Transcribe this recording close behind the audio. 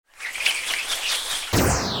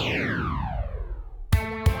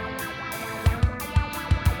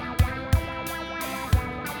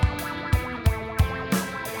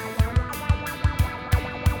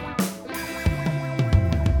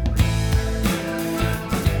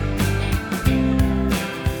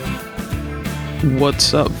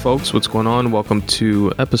What's up, folks? What's going on? Welcome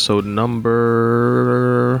to episode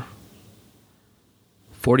number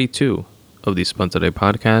 42 of the Spun Today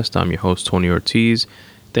podcast. I'm your host, Tony Ortiz.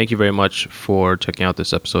 Thank you very much for checking out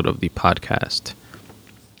this episode of the podcast.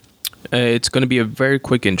 It's going to be a very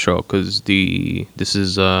quick intro because this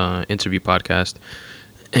is an interview podcast,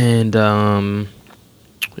 and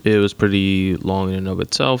it was pretty long in and of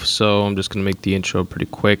itself, so I'm just going to make the intro pretty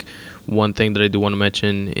quick. One thing that I do want to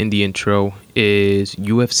mention in the intro is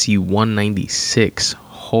UFC 196.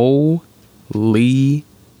 Holy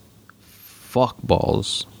fuck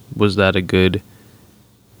balls, was that a good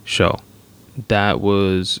show. That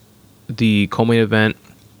was the co-main event.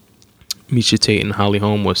 Miesha Tate and Holly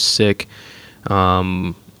Holm was sick,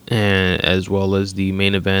 and as well as the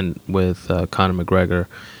main event with Conor McGregor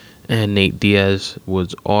and Nate Diaz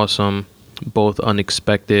was awesome. Both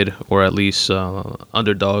unexpected, or at least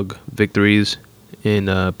underdog victories in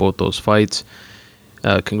both those fights.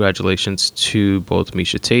 Congratulations to both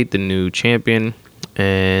Miesha Tate, the new champion,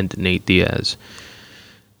 and Nate Diaz.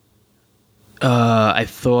 I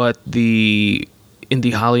thought in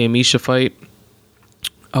the Holly and Miesha fight,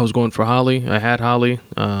 I was going for Holly. I had Holly.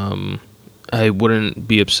 I wouldn't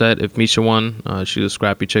be upset if Miesha won. She's a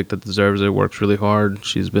scrappy chick that deserves it, works really hard.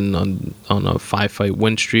 She's been on a 5-fight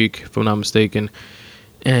win streak, if I'm not mistaken.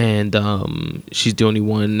 And she's the only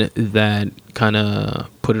one that kind of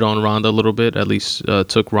put it on Ronda a little bit, at least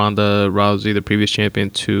took Ronda Rousey, the previous champion,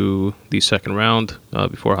 to the second round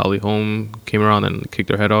before Holly Holm came around and kicked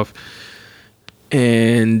her head off.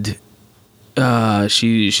 And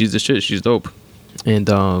she's the shit. She's dope. And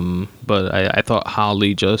but I thought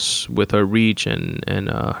Holly, just with her reach and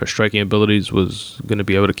her striking abilities, was going to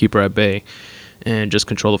be able to keep her at bay and just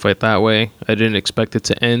control the fight that way. I didn't expect it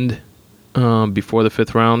to end before the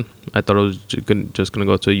fifth round. I thought it was just going to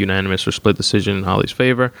go to a unanimous or split decision in Holly's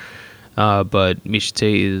favor. But Miesha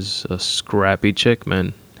Tate is a scrappy chick,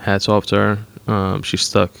 man. Hats off to her. She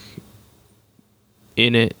stuck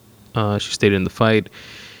in it. She stayed in the fight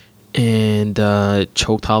and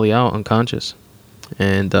choked Holly out unconscious.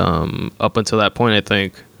 And up until that point, I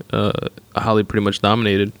think Holly pretty much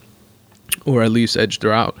dominated, or at least edged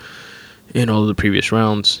her out in all of the previous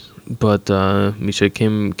rounds. But Miesha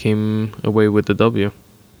came away with the W.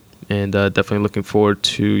 And definitely looking forward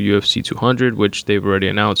to UFC 200, which they've already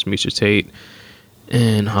announced. Miesha Tate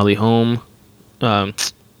and Holly Holm.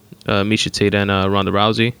 Miesha Tate and Ronda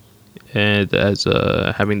Rousey, and as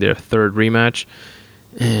having their third rematch.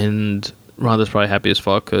 And Ronda's probably happy as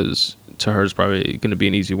fuck because to her it's probably going to be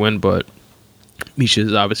an easy win, but Miesha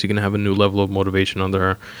is obviously going to have a new level of motivation under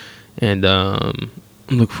her, and I'm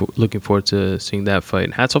looking forward to seeing that fight.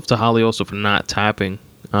 And hats off to Holly also for not tapping,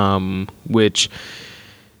 which,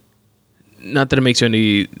 not that it makes you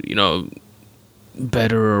any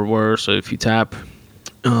better or worse if you tap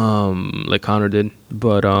like Conor did,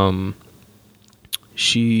 but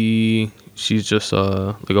she's just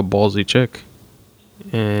like a ballsy chick.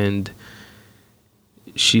 And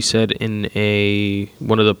she said in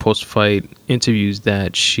one of the post-fight interviews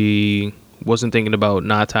that she wasn't thinking about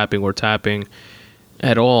not tapping or tapping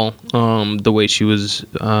at all. The way she was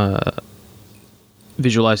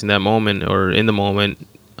visualizing that moment, or in the moment,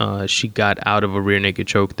 she got out of a rear naked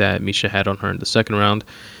choke that Miesha had on her in the second round,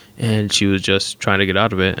 and she was just trying to get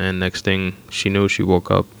out of it. And next thing she knew, she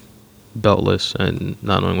woke up beltless and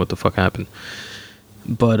not knowing what the fuck happened.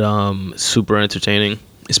 But super entertaining,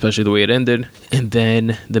 especially the way it ended. And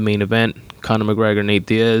then the main event, Conor McGregor, Nate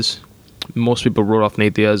Diaz. Most people wrote off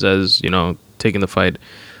Nate Diaz as, taking the fight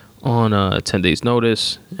on 10 days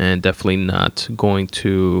notice, and definitely not going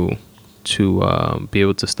to be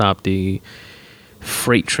able to stop the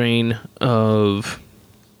freight train of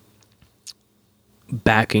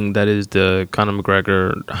backing that is the Conor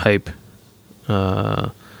McGregor hype.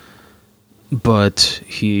 But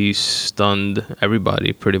he stunned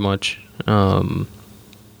everybody pretty much. And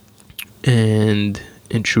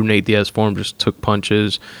in true Nate Diaz form, just took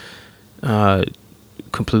punches,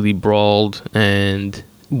 completely brawled. And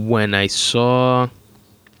when I saw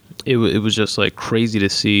it was just like crazy to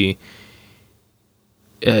see.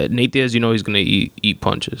 Nate Diaz, he's going to eat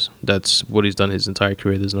punches. That's what he's done his entire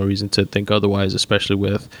career. There's no reason to think otherwise, especially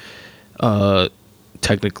with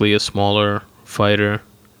technically a smaller fighter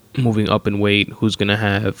moving up in weight, who's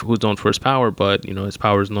known for his power, but his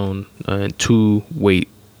power is known in 2 weight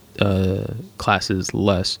classes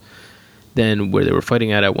less than where they were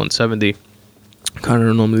fighting at 170.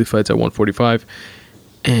 Conor normally fights at 145,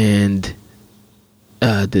 and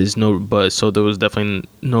there was definitely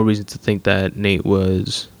no reason to think that Nate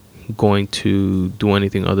was going to do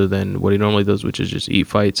anything other than what he normally does, which is just eat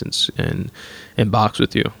fights and box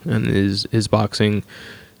with you. And his boxing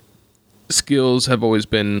skills have always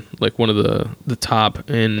been like one of the top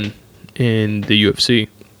in the UFC.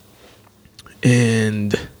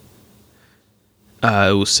 And it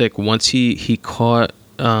was sick. Once he caught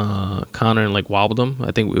Conor and like wobbled him.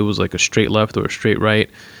 I think it was like a straight left or a straight right.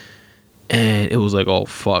 And it was like, oh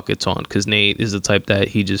fuck, it's on. Because Nate is the type that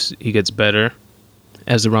he gets better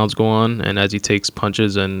as the rounds go on, and as he takes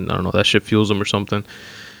punches, and I don't know, that shit fuels him or something.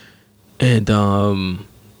 And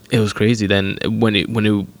it was crazy. Then when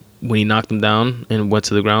he knocked him down and went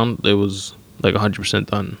to the ground, it was like 100%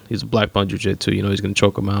 done. He's a black belt jiu-jitsu. You know, he's gonna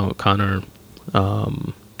choke him out. Conor,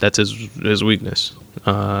 that's his weakness.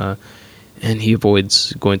 And he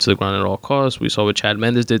avoids going to the ground at all costs. We saw what Chad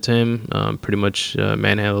Mendes did to him. Pretty much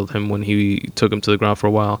manhandled him when he took him to the ground for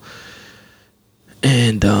a while.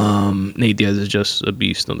 And Nate Diaz is just a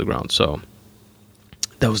beast on the ground. So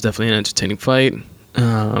that was definitely an entertaining fight.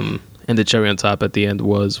 And the cherry on top at the end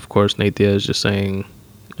was, of course, Nate Diaz just saying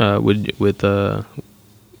with the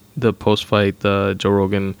post-fight Joe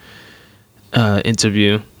Rogan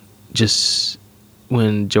interview, just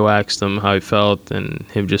when Joe asked him how he felt, and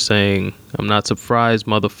him just saying, "I'm not surprised,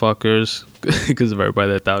 motherfuckers," because of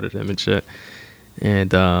everybody that doubted him and shit.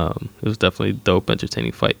 And it was definitely dope,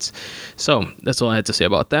 entertaining fights. So that's all I had to say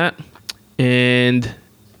about that. And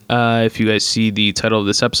if you guys see, the title of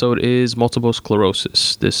this episode is Multiple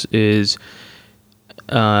Sclerosis. This is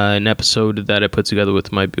an episode that I put together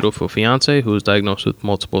with my beautiful fiance, who was diagnosed with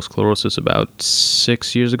multiple sclerosis about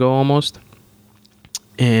 6 years ago almost.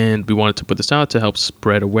 And we wanted to put this out to help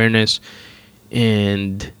spread awareness.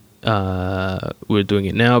 And we're doing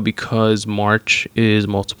it now because March is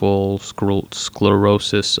Multiple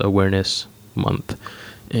Sclerosis Awareness Month.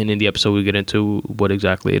 And in the episode, we get into what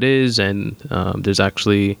exactly it is. And there's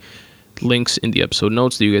actually links in the episode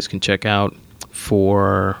notes that you guys can check out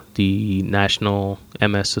for the National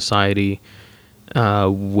MS Society,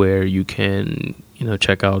 where you can,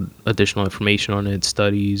 check out additional information on it,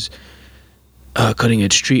 studies, cutting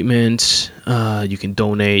edge treatments. You can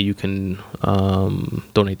donate. You can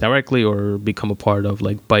donate directly or become a part of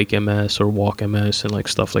like Bike MS or Walk MS and like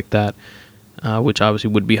stuff like that, which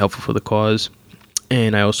obviously would be helpful for the cause.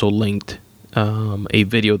 And I also linked a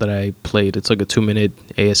video that I played. It's like a 2-minute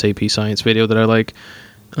ASAP science video that I like,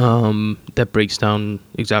 that breaks down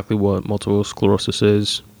exactly what multiple sclerosis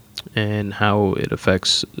is and how it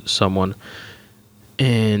affects someone.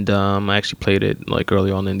 And I actually played it like early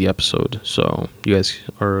on in the episode, so you guys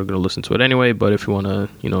are gonna listen to it anyway. But if you want to,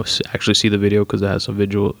 actually see the video, because it has some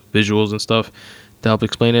visuals and stuff to help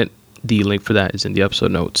explain it, the link for that is in the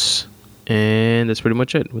episode notes. And that's pretty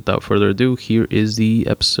much it. Without further ado, here is the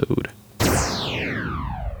episode.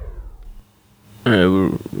 All right,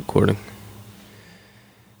 we're recording.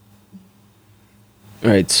 All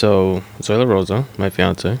right, so Zoila Rosa, my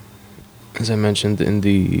fiance, as I mentioned in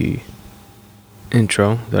the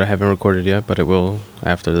intro that I haven't recorded yet, but it will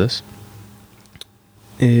after this,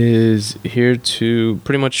 is here to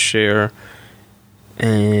pretty much share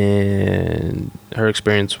and her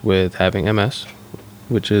experience with having MS,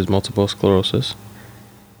 which is multiple sclerosis,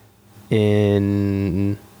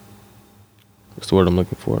 in what's the word I'm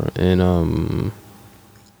looking for, in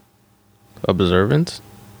observance,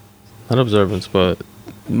 not observance, but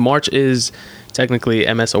March is technically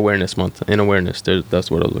MS Awareness Month. In awareness,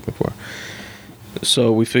 that's what I was looking for.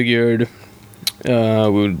 So we figured we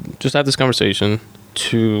would just have this conversation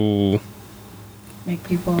to make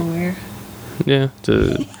people aware. Yeah,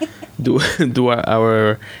 to do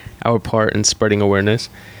our part in spreading awareness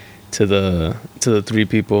to the 3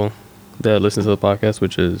 people that listen to the podcast,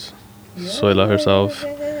 which is Zoila herself,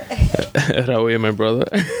 Raul, and my brother.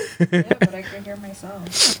 Yeah, but I can hear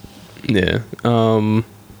myself. Yeah.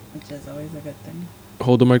 Which is always a good thing.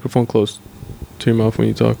 Hold the microphone close to your mouth when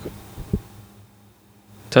you talk.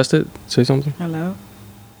 Test it. Say something. Hello?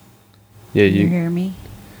 Yeah, Can you hear me?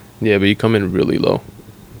 Yeah, but you come in really low.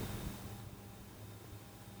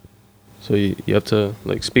 So you have to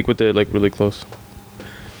like speak with it like really close.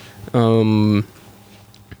 But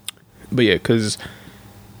yeah, because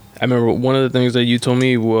I remember one of the things that you told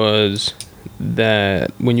me was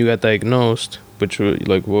that when you got diagnosed, which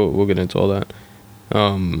like we'll get into all that,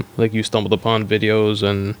 like you stumbled upon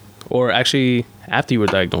videos or actually after you were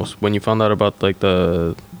diagnosed, when you found out about like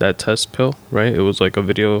that test pill, right? It was like a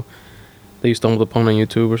video that you stumbled upon on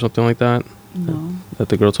YouTube or something like that. No. That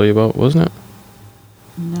the girl told you about, wasn't it?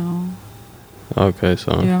 No. Okay,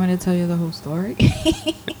 so. Do you want me to tell you the whole story?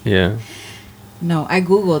 Yeah. No, I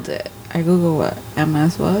Googled it. I Googled what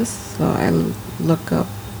MS was, so I look up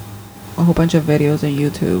a whole bunch of videos on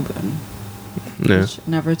YouTube and Yeah.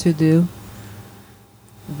 never to do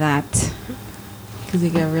that because you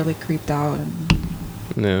get really creeped out and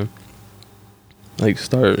Yeah. Like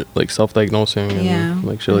start like self-diagnosing and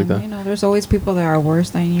like shit like that. You know, there's always people that are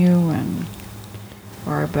worse than you and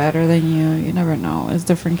or are better than you. You never know. It's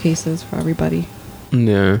different cases for everybody.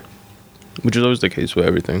 Yeah. Which is always the case with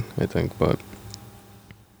everything, I think, but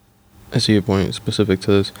I see your point specific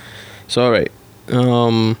to this. So all right.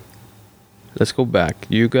 Let's go back.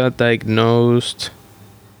 You got diagnosed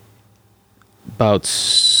about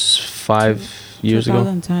 5 years ago.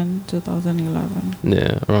 2010, 2011.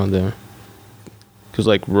 Yeah, around there. Cause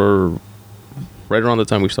like we're right around the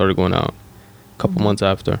time we started going out, a couple months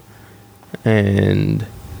after, and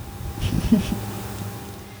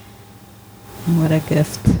What a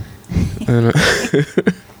gift.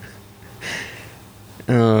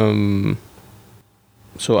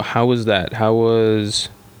 So how was that?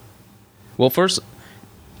 Well, first,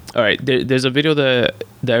 all right. There's a video that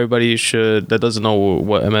everybody that doesn't know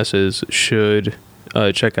what MS is should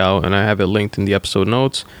check out, and I have it linked in the episode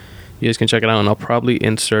notes. You guys can check it out, and I'll probably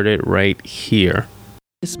insert it right here.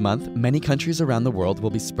 This month, many countries around the world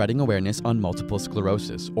will be spreading awareness on multiple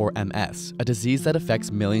sclerosis, or MS, a disease that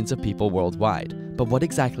affects millions of people worldwide. But what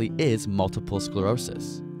exactly is multiple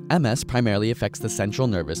sclerosis? MS primarily affects the central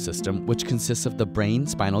nervous system, which consists of the brain,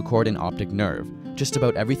 spinal cord, and optic nerve. Just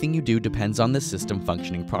about everything you do depends on this system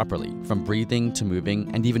functioning properly, from breathing to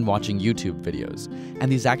moving and even watching YouTube videos.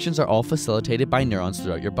 And these actions are all facilitated by neurons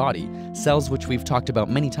throughout your body, cells which we've talked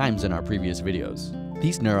about many times in our previous videos.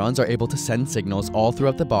 These neurons are able to send signals all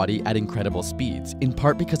throughout the body at incredible speeds, in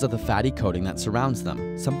part because of the fatty coating that surrounds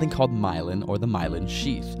them, something called myelin or the myelin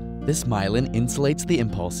sheath. This myelin insulates the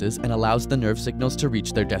impulses and allows the nerve signals to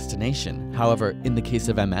reach their destination. However, in the case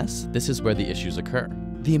of MS, this is where the issues occur.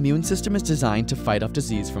 The immune system is designed to fight off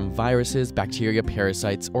disease from viruses, bacteria,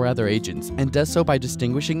 parasites, or other agents, and does so by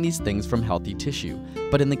distinguishing these things from healthy tissue.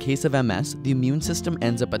 But in the case of MS, the immune system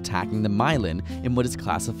ends up attacking the myelin in what is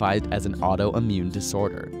classified as an autoimmune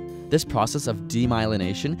disorder. This process of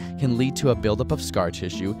demyelination can lead to a buildup of scar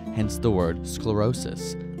tissue, hence the word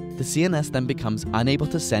sclerosis. The CNS then becomes unable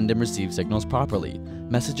to send and receive signals properly.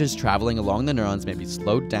 Messages traveling along the neurons may be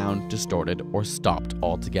slowed down, distorted, or stopped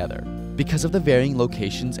altogether. Because of the varying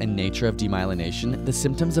locations and nature of demyelination, the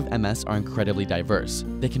symptoms of MS are incredibly diverse.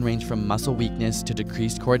 They can range from muscle weakness to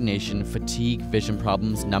decreased coordination, fatigue, vision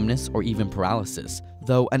problems, numbness, or even paralysis,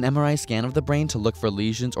 though an MRI scan of the brain to look for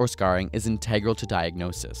lesions or scarring is integral to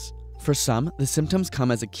diagnosis. For some, the symptoms come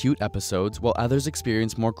as acute episodes, while others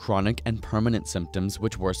experience more chronic and permanent symptoms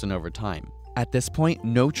which worsen over time. At this point,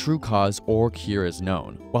 no true cause or cure is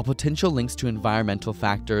known. While potential links to environmental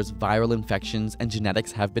factors, viral infections, and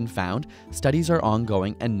genetics have been found, studies are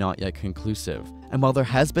ongoing and not yet conclusive. And while there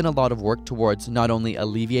has been a lot of work towards not only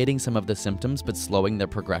alleviating some of the symptoms but slowing their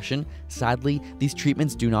progression, sadly, these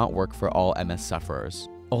treatments do not work for all MS sufferers.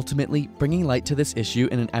 Ultimately, bringing light to this issue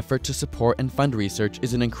in an effort to support and fund research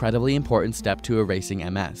is an incredibly important step to erasing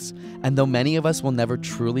MS. And though many of us will never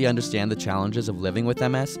truly understand the challenges of living with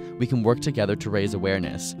MS, we can work together to raise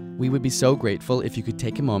awareness. We would be so grateful if you could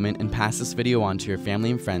take a moment and pass this video on to your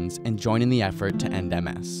family and friends and join in the effort to end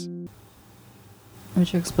MS.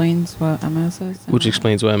 Which explains what MS is. Which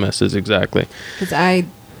explains what MS is exactly. Because I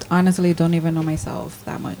honestly don't even know myself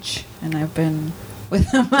that much. And I've been with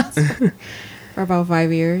MS for about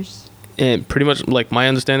 5 years. And pretty much like my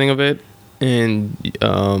understanding of it, and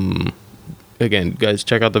again, guys,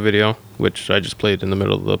 check out the video, which I just played in the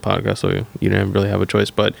middle of the podcast, so you didn't really have a choice.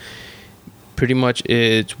 But pretty much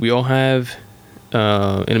we all have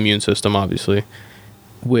an immune system, obviously,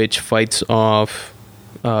 which fights off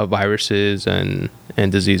viruses and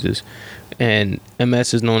diseases. And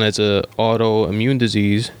MS is known as an autoimmune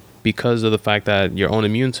disease because of the fact that your own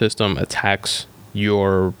immune system attacks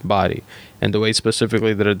your body. And the way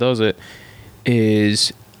specifically that it does it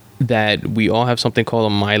is that we all have something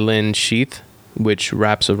called a myelin sheath, which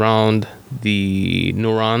wraps around the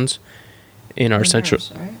neurons in our central,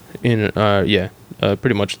 nerves, right?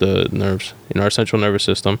 Pretty much the nerves in our central nervous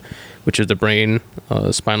system, which is the brain,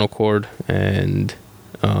 spinal cord, and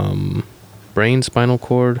brain, spinal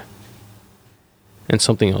cord, and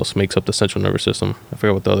something else makes up the central nervous system. I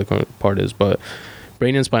forget what the other part is, but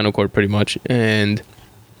brain and spinal cord pretty much. And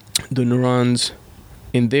the neurons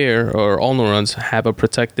in there, or all neurons, have a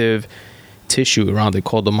protective tissue around it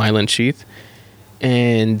called the myelin sheath.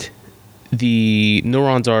 And the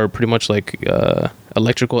neurons are pretty much like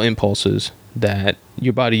electrical impulses that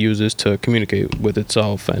your body uses to communicate with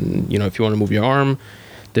itself. And, if you want to move your arm,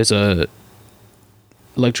 there's a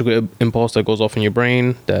electrical impulse that goes off in your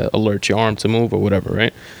brain that alerts your arm to move or whatever,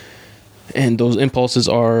 right? and those impulses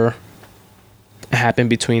are happen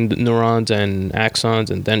between the neurons and axons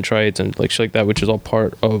and dendrites and like shit like that, which is all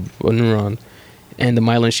part of a neuron. And the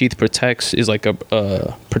myelin sheath is like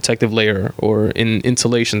a protective layer or an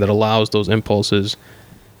insulation that allows those impulses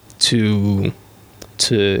to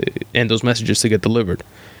and those messages to get delivered.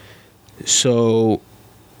 So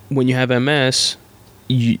when you have MS,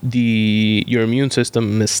 your immune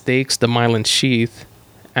system mistakes the myelin sheath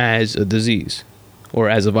as a disease or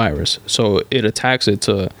as a virus. So it attacks it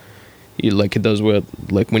like it does with,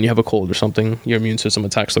 like when you have a cold or something, your immune system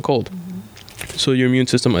attacks the cold. Mm-hmm. So your immune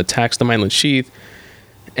system attacks the myelin sheath,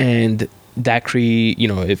 and that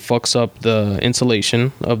it fucks up the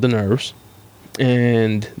insulation of the nerves,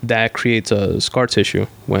 and that creates a scar tissue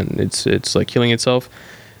when it's like healing itself.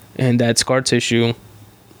 And that scar tissue,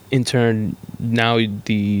 in turn, now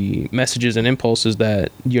the messages and impulses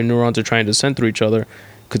that your neurons are trying to send through each other,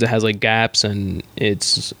 because it has like gaps and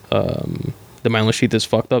it's the myelin sheath is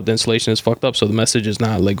fucked up, the insulation is fucked up, so the message is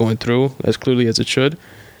not like going through as clearly as it should.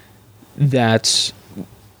 That's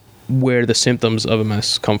where the symptoms of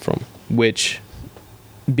MS come from, which,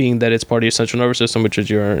 being that it's part of your central nervous system, which is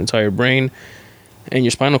your entire brain and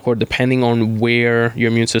your spinal cord, depending on where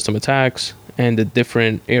your immune system attacks and the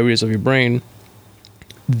different areas of your brain,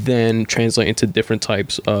 then translate into different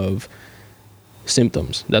types of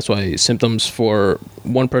symptoms. That's why symptoms for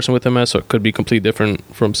one person with MS could be completely different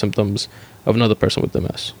from symptoms of another person with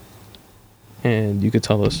MS. And you could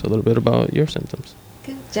tell us a little bit about your symptoms.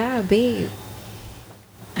 Good job, babe.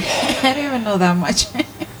 I didn't even know that much.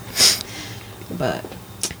 But,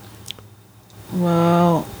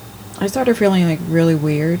 well, I started feeling like really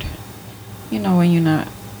weird. You know, when you're not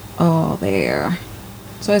all there.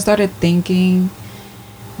 So I started thinking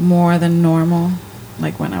more than normal.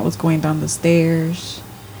 Like when I was going down the stairs,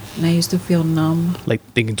 and I used to feel numb. Like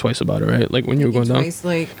thinking twice about it, right? Like when you were going down?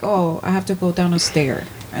 Like, oh, I have to go down a stair.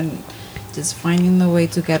 And just finding the way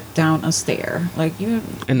to get down a stair. Like you.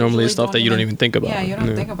 And normally it's stuff that you don't even think about. Yeah, you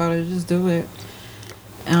don't think about it. Just do it.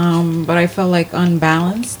 But I felt like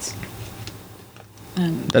unbalanced.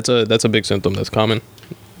 And that's a big symptom that's common.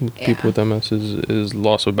 People with MS is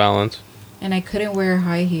loss of balance. And I couldn't wear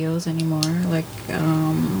high heels anymore. Like,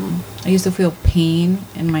 I used to feel pain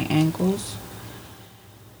in my ankles.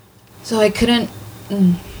 So I couldn't,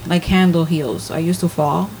 handle heels. I used to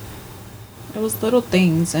fall. It was little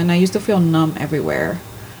things. And I used to feel numb everywhere.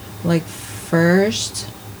 Like, first,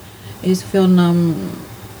 I used to feel numb,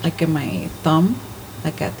 like, in my thumb.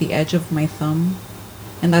 Like, at the edge of my thumb.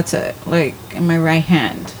 And that's it. Like, in my right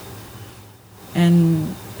hand.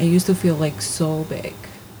 And it used to feel, like, so big.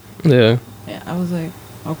 Yeah. Yeah, I was like,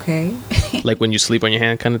 okay. Like when you sleep on your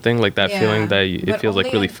hand kind of thing? Like that feeling that it feels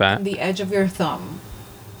like really fat? The edge of your thumb.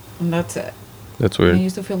 And that's it. That's weird. And I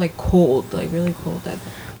used to feel like cold, like really cold.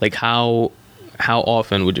 Like how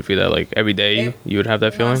often would you feel that? Like every day you would have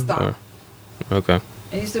that feeling? Non-stop. Okay.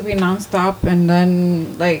 It used to be non-stop, and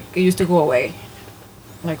then like it used to go away.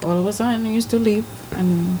 Like all of a sudden it used to leave,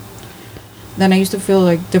 and then I used to feel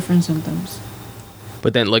like different symptoms.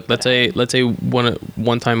 But then, like, let's say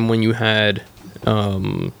one time when you had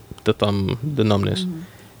the numbness,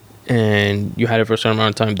 and you had it for a certain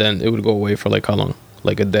amount of time, then it would go away for like how long?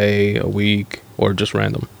 Like a day, a week, or just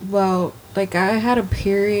random? Well, like I had a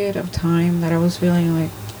period of time that I was feeling like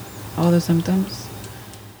all the symptoms.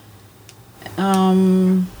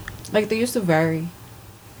 Like they used to vary.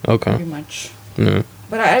 Okay. Pretty much. Yeah.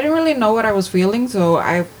 But I didn't really know what I was feeling, so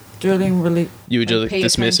I didn't really. You would just pay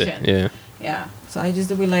dismiss attention. it. Yeah. Yeah. So I just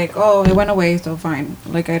to be like, oh, it went away, so fine.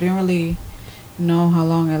 Like I didn't really know how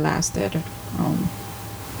long it lasted.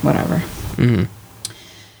 Whatever. Mm-hmm.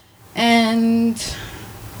 And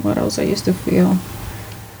what else I used to feel?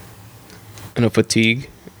 And a fatigue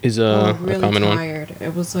is a really common tired.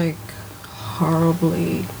 It was like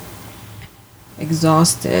horribly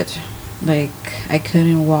exhausted. Like I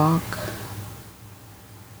couldn't walk.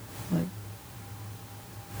 Like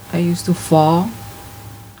I used to fall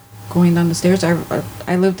going down the stairs.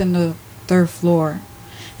 I lived in the 3rd floor,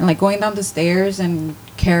 and like going down the stairs and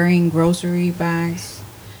carrying grocery bags,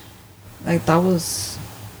 like that was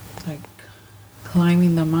like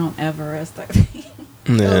climbing the Mount Everest. I think.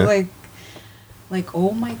 Yeah. I was like,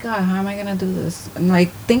 oh my god, how am I gonna do this? And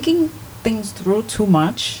like thinking things through too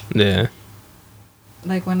much. Yeah.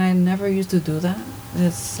 Like when I never used to do that,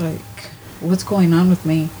 it's like, what's going on with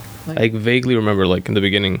me? Like, I vaguely remember, like in the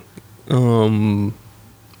beginning,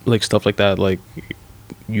 like stuff like that, like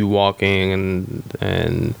you walking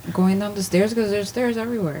and going down the stairs, because there's stairs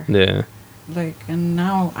everywhere. Yeah. Like, and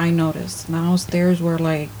now I noticed. Now stairs were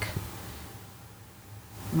like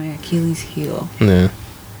my Achilles heel. Yeah.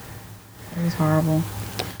 It was horrible.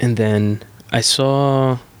 And then I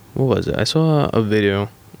saw, what was it? I saw a video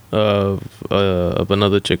of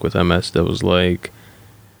another chick with MS that was like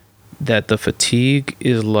that the fatigue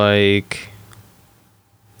is like,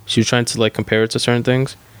 she was trying to like compare it to certain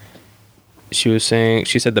things. She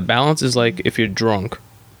said the balance is like if you're drunk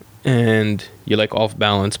and you're like off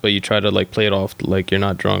balance, but you try to like play it off like you're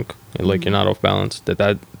not drunk and like you're not off balance.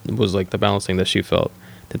 That was like the balance thing that she felt.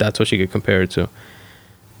 That's what she could compare it to.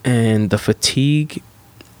 And the fatigue,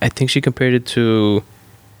 I think she compared it to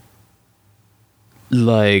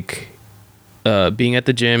like being at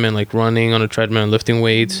the gym and like running on a treadmill and lifting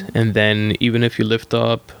weights, and then even if you lift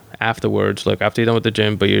up afterwards, like after you're done with the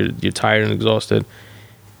gym but you're tired and exhausted,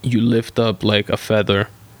 you lift up like a feather,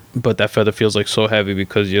 but that feather feels like so heavy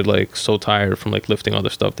because you're like so tired from like lifting other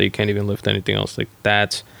stuff that you can't even lift anything else. Like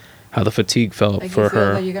that's how the fatigue felt Like for you feel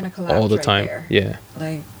her like you're gonna collapse all the right time. there. Yeah.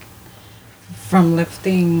 Like from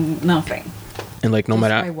lifting nothing. And like no Just by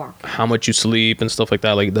matter walking. how much you sleep and stuff like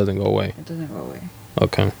that, like it doesn't go away. It doesn't go away.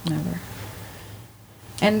 Okay. Never.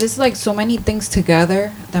 And there's like so many things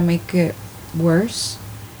together that make it worse.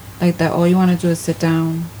 Like that all you want to do is sit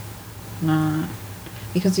down. Nah.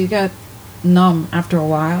 Because you get numb after a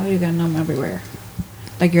while. You get numb everywhere.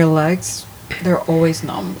 Like your legs, they're always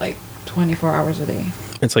numb. Like 24 hours a day.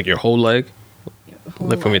 It's like your whole leg, Whole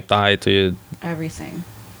like from your leg, thigh to your. everything.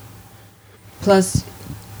 Plus,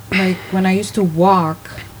 like when I used to walk,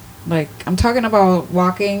 like I'm talking about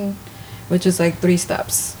walking, which is like 3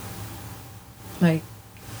 steps. Like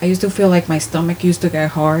I used to feel like my stomach used to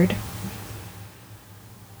get hard.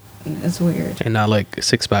 It's weird. And not like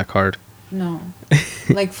 6-pack hard. No.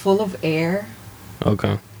 Like full of air.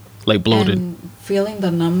 Okay. Like bloated. And feeling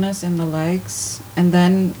the numbness in the legs. And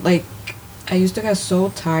then like I used to get so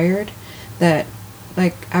tired that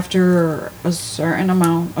like after a certain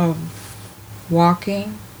amount of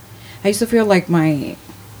walking, I used to feel like my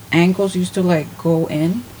ankles used to like go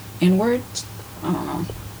inwards. I don't know.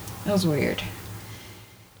 It was weird.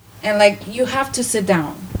 And like you have to sit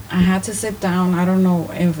down. I had to sit down. I don't know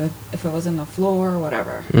if it was in the floor or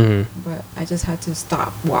whatever, but I just had to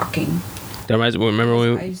stop walking. That reminds me.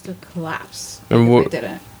 Remember I used to collapse Remember if I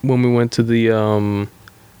didn't. when we went to the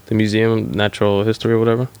museum of natural history or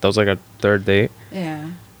whatever? That was like our third date. Yeah.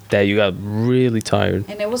 That you got really tired.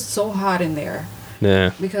 And it was so hot in there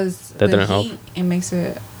Yeah. because That the didn't help. heat it makes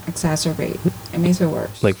it exacerbate. It makes it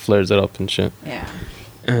worse. Like flares it up and shit. Yeah.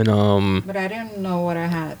 And But I didn't know what I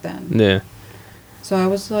had then. yeah. So I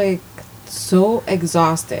was like so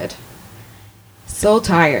exhausted, so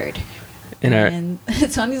tired. And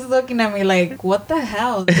Tony's looking at me like, what the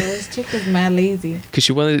hell? This chick is mad lazy. Because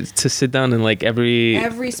she wanted to sit down in like every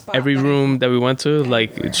spot. room that we went to. Everywhere.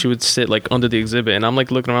 Like she would sit like under the exhibit, and I'm like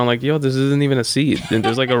looking around like, yo, this isn't even a seat, and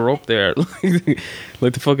there's like a rope there.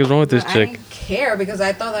 Like the fuck is wrong with this I chick? didn't care because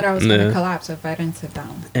I thought that I was gonna collapse if I didn't sit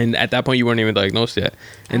down. And at that point, you weren't even diagnosed yet.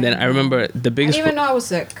 And then I remember the I biggest. didn't even know I was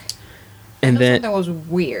sick. And I then something was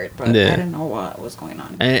weird, but Yeah. I didn't know what was going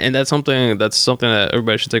on. and that's something that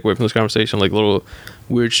everybody should take away from this conversation, like little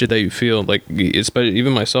weird shit that you feel, like especially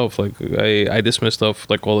even myself, like I dismiss stuff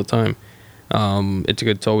like all the time. It's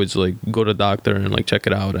good to always like go to the doctor and like check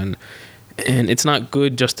it out, and it's not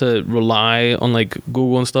good just to rely on like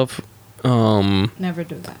Google and stuff. Never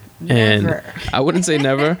do that. Never. And I wouldn't say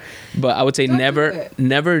never, but I would say Don't do never it.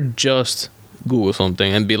 never just Google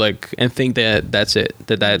something and be like and think that that's it,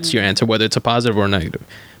 that's your answer, whether it's a positive or a negative.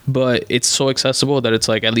 But it's so accessible that it's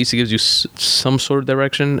like at least it gives you some sort of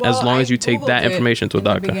direction, as Well, long I as you take Googled that it information to a in the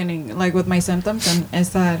doctor. beginning, like with my symptoms, and it's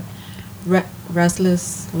that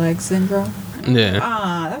restless leg syndrome. Yeah.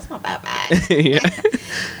 Ah, that's not that bad. Yeah.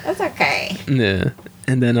 That's okay. Yeah.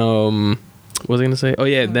 And then what was I gonna say? Oh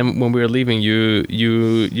yeah, then when we were leaving, you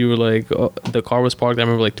were like, oh, the car was parked, I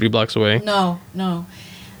remember, like 3 blocks away. No.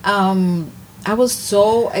 I was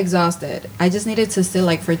so exhausted. I just needed to sit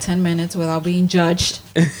like for 10 minutes without being judged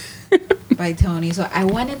by Tony. So I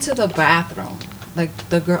went into the bathroom. Like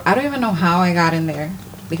the girl, I don't even know how I got in there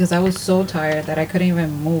because I was so tired that I couldn't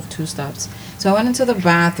even move 2 steps. So I went into the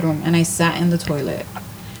bathroom and I sat in the toilet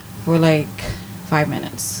for like 5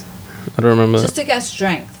 minutes. I don't remember Just that. to get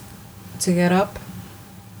strength. To get up.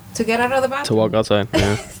 To get out of the bathroom. To walk outside.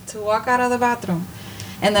 Yeah. To walk out of the bathroom.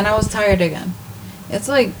 And then I was tired again. It's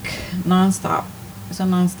like nonstop. It's a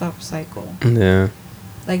nonstop cycle. Yeah.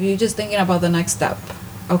 Like you're just thinking about the next step.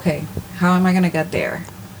 Okay, how am I gonna get there?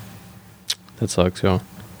 That sucks, yo.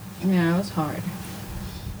 Yeah, it was hard.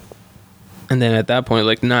 And then at that point,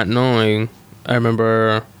 like not knowing, I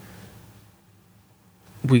remember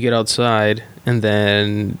we get outside and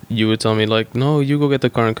then you would tell me like, no, you go get the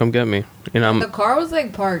car and come get me. And The car was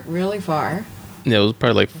like parked really far. yeah, it was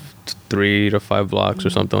probably like 3 to 5 blocks or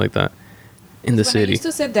something like that in the When I city. used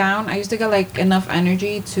to sit down, I used to get like enough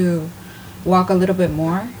energy to walk a little bit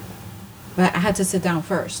more, but I had to sit down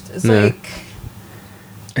first. It's Yeah. like,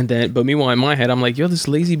 And then, but meanwhile, in my head, I'm like, yo, this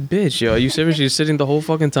lazy bitch, yo, are you seriously sitting the whole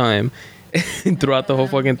fucking time throughout the whole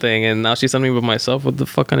fucking thing? And now she's sending me with myself. What the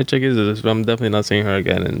fuck kind of chick is this? But I'm definitely not seeing her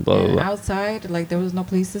again. And blah blah and blah. outside, like there was no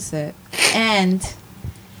place to sit, and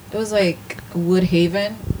it was like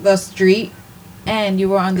Woodhaven, the street, and you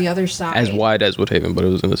were on the other side. As wide as Woodhaven, but it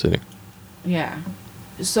was in the city. Yeah.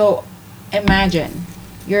 So imagine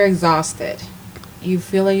you're exhausted. You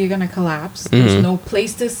feel like you're gonna collapse. There's Mhm. no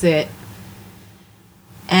place to sit.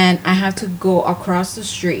 And I have to go across the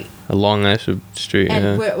street A long ass street. and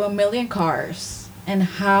Yeah. with a million cars. And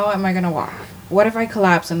how am I gonna walk? What if I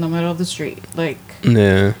collapse in the middle of the street? Like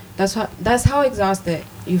Yeah. that's how exhausted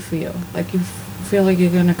you feel. Like you feel like you're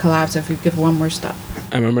gonna collapse if you give one more step.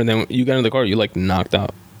 I remember then you got in the car, you like knocked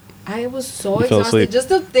out. I was so You fell exhausted asleep. just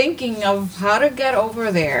the thinking of how to get over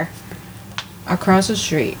there across the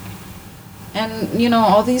street. And you know,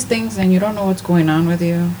 all these things and you don't know what's going on with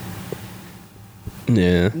you.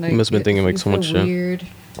 Yeah. Like, you must have been thinking like you so much feel shit. weird.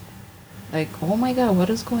 Like, oh my god, what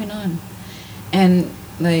is going on? And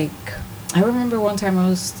like I remember one time I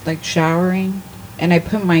was like showering and I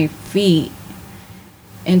put my feet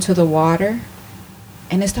into the water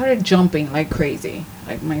and it started jumping like crazy,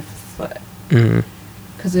 like my foot. Mhm.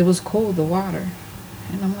 Because it was cold, the water.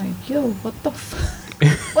 And I'm like, yo, what the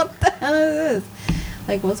what the hell is this?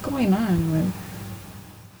 Like, what's going on? Like,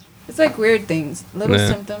 it's like weird things, little Yeah.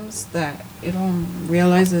 symptoms that you don't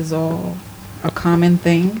realize is all a common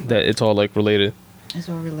thing. That it's all like related. It's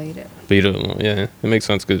all related. But you don't know. Yeah. It makes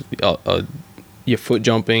sense because your foot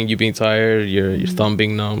jumping, you being tired, your thumb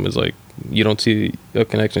being numb is like, you don't see a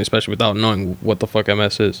connection, especially without knowing what the fuck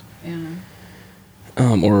MS is.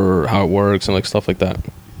 Yeah. Or how it works and like stuff like that.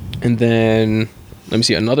 And then let me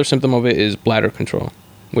see, another symptom of it is bladder control,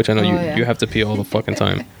 which I know Oh, yeah. you have to pee all the fucking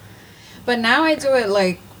time. But now I do it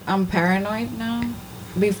like I'm paranoid now.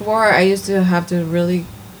 Before I used to have to really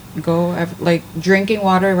go like drinking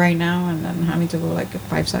water right now and then having to go like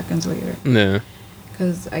 5 seconds later Yeah.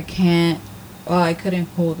 because I can't. Well, I couldn't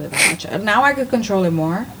hold it that much. Now I could control it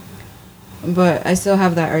more, but I still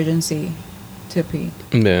have that urgency to pee.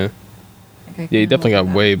 Yeah. Like, I Yeah, you can't definitely hold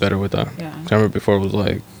got it way that better much. with that. Yeah. 'Cause I remember before it was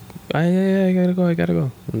like, yeah, I gotta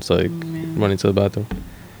go. And it's like Yeah. running to the bathroom.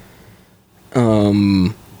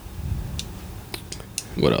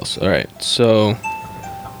 What else? All right, so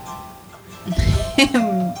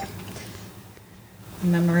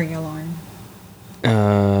Memory alarm.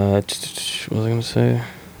 what was I gonna say?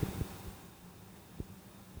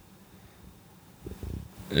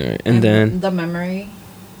 All right, and then the memory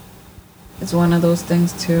is one of those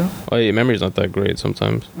things too. oh yeah, memory's not that great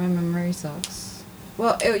sometimes. My memory sucks.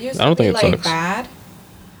 Well, it used I don't to be think it like sucks. bad,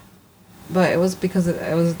 but it was because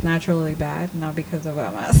it was naturally bad, not because of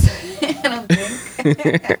MS. I don't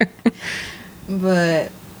think.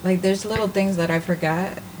 But like, there's little things that I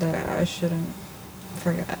forget that I shouldn't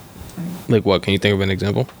forget. Like what? Can you think of an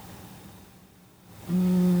example?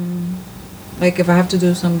 Like if I have to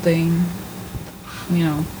do something, you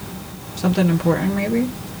know, something important, maybe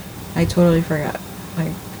I totally forget.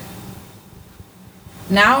 Like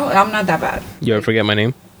now, I'm not that bad. You ever forget my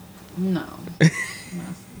name? No.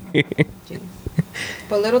 Jeez.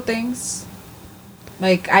 But little things,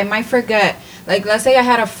 like I might forget. Like let's say I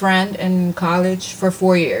had a friend in college for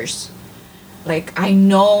 4 years. Like I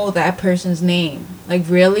know that person's name. Like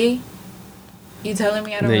really? You telling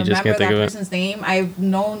me I don't No, you just remember can't think that of it. person's name? I've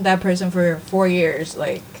known that person for 4 years.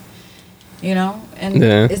 Like, you know, and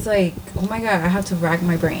Yeah. it's like, oh my god, I have to rack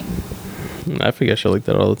my brain. I forget shit like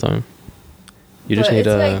that all the time. You just But need it's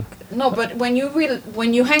a. like, no, but when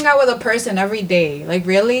you hang out with a person every day, like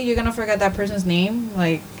really, you're gonna forget that person's name?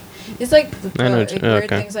 Like, it's like I know what you- weird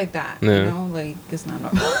okay. things like that. Yeah. You know, like it's not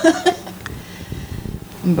normal.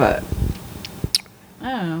 But I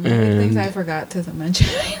don't know. Maybe things And- I forgot to mention.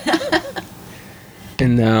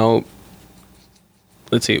 And now,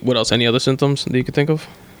 let's see. What else? Any other symptoms that you could think of?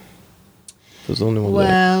 Those are the only ones.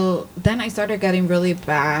 Well, then I started getting really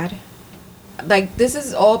bad. Like this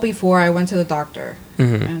is all before I went to the doctor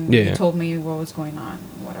Mhm. and Yeah. he told me what was going on,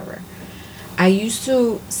 whatever. I used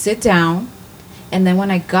to sit down, and then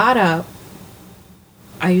when I got up,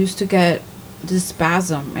 I used to get this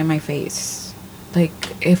spasm in my face. Like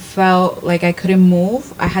it felt like I couldn't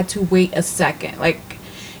move. I had to wait a second. Like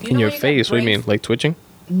you In know your when you get face? What do you brain mean? Like twitching?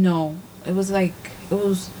 No, it was like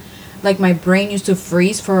my brain used to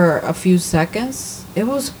freeze for a few seconds. It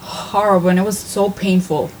was horrible and it was so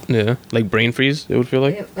painful. Yeah. Like brain freeze, it would feel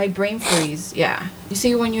like? Like brain freeze, yeah. You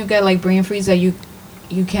see when you get like brain freeze that you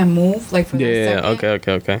you can't move like for that Yeah.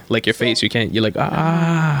 second. Okay. Like your face, you can't. You're like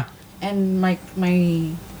ah. And my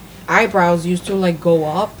eyebrows used to like go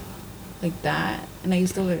up like that, and I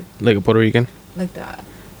used to Like a Puerto Rican. like that,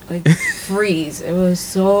 like freeze. It was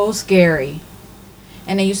so scary,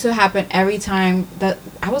 and it used to happen every time that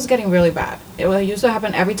I was getting really bad. It used to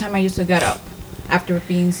happen every time I used to get up after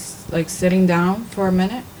being like sitting down for a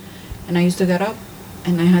minute, and I used to get up,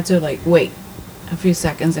 and I had to like wait a few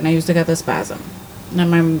seconds, and I used to get the spasm. And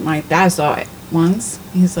then my dad saw it once.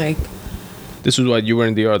 He's like, This was why you were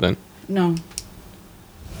in DR then. no,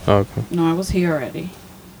 Okay. no, I was here already.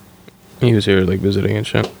 He was here like visiting and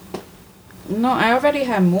shit. No, I already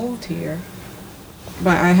had moved here,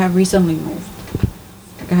 but I have recently moved.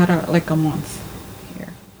 Like I had a month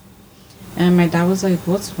here, and my dad was like,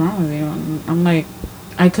 "What's wrong with you?" And I'm like,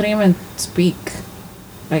 I couldn't even speak.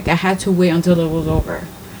 Like I had to wait until it was over.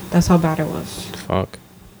 That's how bad it was. Fuck.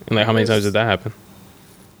 And like, how many times did that happen?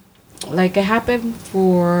 Like it happened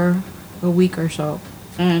for a week or so,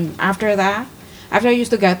 and after that, after I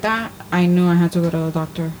used to get that, I knew I had to go to the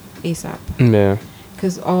doctor ASAP. Yeah.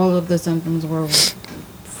 Because all of the symptoms were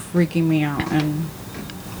freaking me out and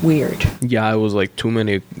weird. Yeah, it was like too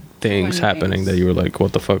many things Many happening things. that you were like,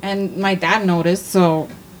 what the fuck? And my dad noticed, so,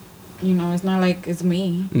 it's not like it's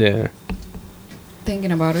me Yeah.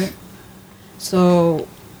 thinking about it. So,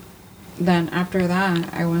 then after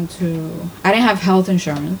that, I didn't have health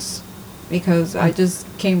insurance because I just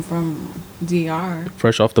came from DR,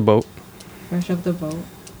 Fresh off the boat. fresh off the boat.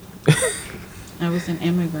 I was an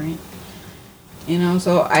immigrant.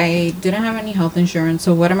 So I didn't have any health insurance.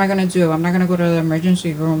 So what am I going to do? I'm not going to go to the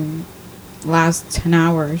emergency room last 10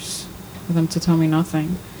 hours for them to tell me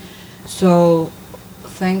nothing. So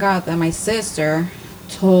thank God that my sister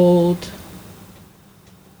told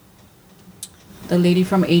the lady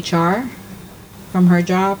from HR, from her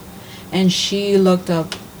job, and she looked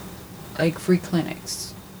up like free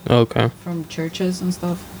clinics Okay. from churches and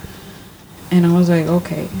stuff. And I was like,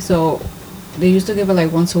 okay. So they used to give it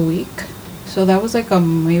like once a week. So that was like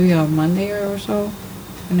maybe a Monday or so.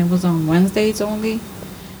 And it was on Wednesdays only.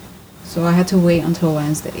 So I had to wait until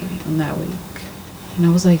Wednesday on that week. And I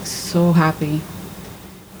was like so happy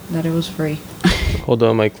that it was free. Hold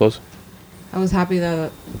on, mic close. I was happy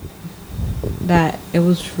that it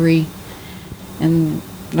was free and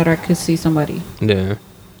that I could see somebody. Yeah.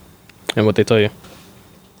 And what they tell you?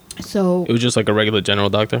 So It was just like a regular general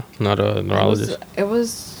doctor, not a neurologist.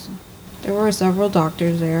 There were several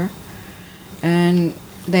doctors there, and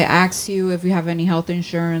they asked you if you have any health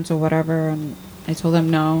insurance or whatever, and I told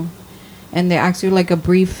them no. And they asked you like a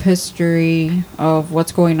brief history of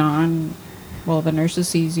what's going on. Well, the nurses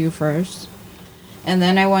sees you first, and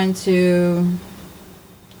then I went to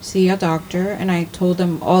see a doctor, and I told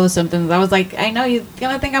them all the symptoms. I was like, I know you're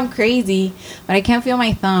gonna think I'm crazy, but I can't feel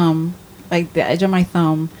my thumb, like the edge of my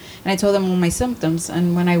thumb. And I told them all my symptoms.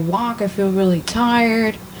 And when I walk, I feel really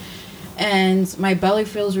tired. And my belly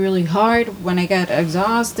feels really hard when I get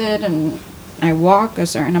exhausted and I walk a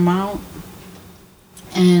certain amount.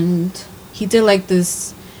 And he did like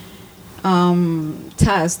this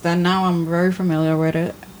test that now I'm very familiar with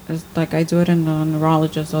it. It's like I do it in the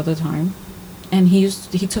neurologist all the time. And he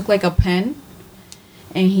took like a pen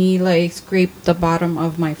and he like scraped the bottom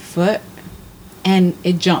of my foot and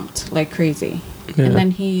it jumped like crazy. Yeah. And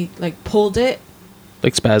then he like pulled it.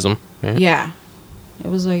 Like spasm. Right? Yeah. It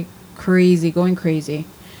was like crazy, going crazy.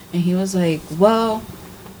 And he was like, well,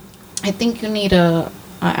 I think you need a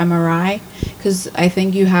MRI because I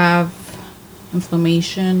think you have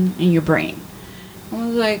inflammation in your brain. I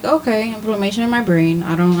was like, okay, inflammation in my brain.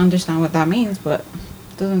 I don't understand what that means, but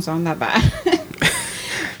it doesn't sound that bad.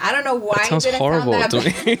 I don't know why That sounds it didn't horrible sound that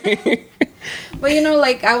to bad. me. But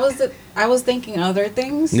like I was thinking other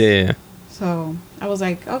things. Yeah. So I was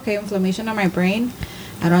like, okay, inflammation in my brain.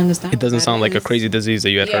 I don't understand. It doesn't what that sound like a is. crazy disease that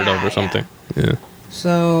you had heard of Yeah, or something. Yeah.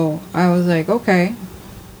 So I was like, okay.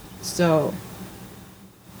 So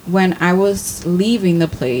when I was leaving the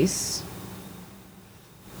place,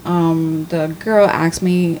 the girl asked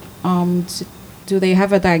me, do they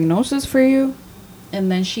have a diagnosis for you?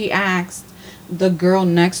 And then she asked the girl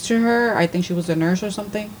next to her, I think she was a nurse or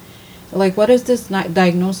something, like, what does this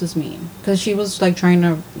diagnosis mean? Because she was like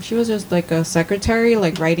she was just like a secretary,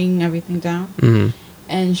 like writing everything down. Mm-hmm.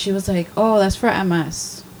 And she was like, oh, that's for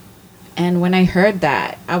MS. And when I heard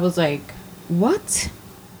that, I was like, what?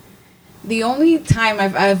 The only time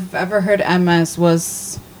I've ever heard MS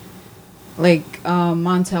was like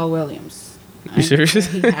Montel Williams. You serious?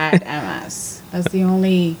 He had MS. That's the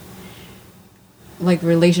only like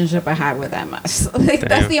relationship I had with MS. Like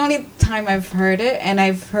that's Damn. the only time I've heard it, and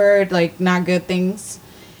I've heard like not good things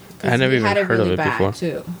I never even heard of it before.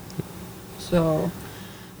 Too. So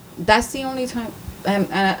that's the only time,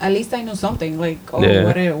 and at least I knew something like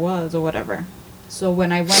what it was or whatever. So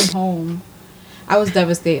when I went home, I was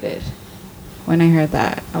devastated. When I heard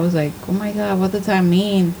that, I was like, "Oh my god, what does that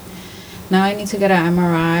mean?" Now I need to get an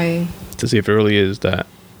MRI to see if it really is that.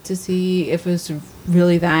 To see if it's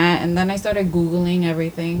really that, and then I started Googling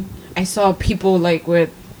everything. I saw people like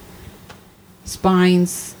with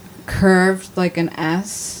spines curved like an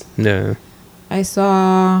S. Yeah. I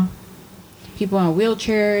saw people in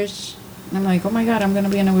wheelchairs. And I'm like, oh my god, I'm gonna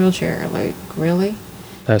be in a wheelchair. Like, really?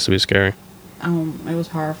 That has to be scary. It was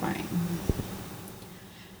horrifying.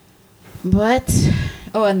 But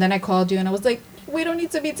and then I called you and I was like, we don't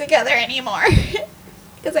need to be together anymore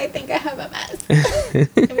because I think I have a mess.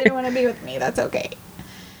 If you don't want to be with me, that's okay.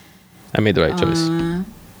 I made the right choice. And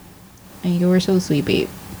you were so sweet, babe.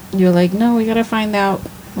 You're like, no, we gotta find out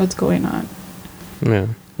what's going on. Yeah.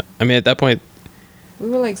 I mean, at that point, we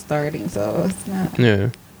were like starting, so it's not. Yeah.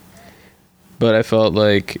 But I felt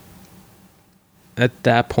like at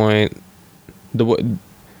that point,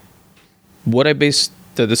 what I based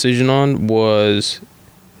the decision on was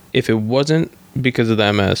if it wasn't because of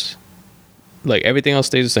the MS, like everything else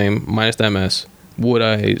stays the same minus the MS, would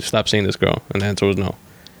I stop seeing this girl? And the answer was no.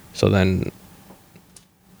 So then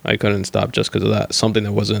I couldn't stop just because of that. Something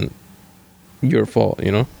that wasn't your fault,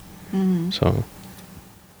 you know? Mm-hmm. So.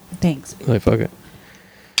 Thanks. Like, fuck it.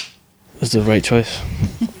 That's the right choice.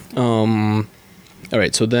 All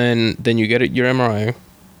right, so then you get your MRI.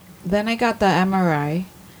 Then I got the MRI.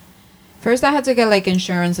 First, I had to get like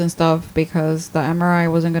insurance and stuff because the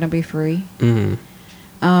MRI wasn't gonna be free.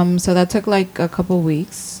 Mm-hmm. So that took like a couple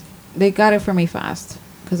weeks. They got it for me fast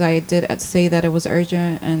because I did say that it was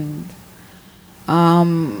urgent and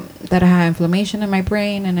that I had inflammation in my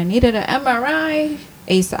brain and I needed an MRI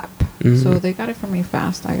ASAP. Mm-hmm. So they got it for me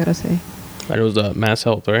fast, I gotta say. And it was Mass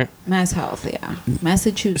Health, right? Mass Health, yeah.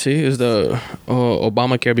 Massachusetts. See, it was the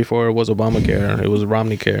Obamacare before it was Obamacare. It was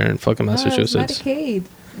Romney Care in fucking Massachusetts.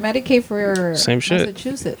 Medicaid for same shit.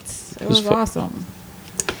 Massachusetts. It was awesome.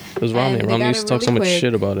 It was Romney. Romney used to talk so much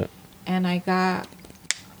shit about it. And I got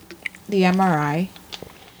the MRI.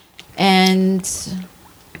 And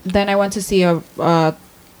then I went to see a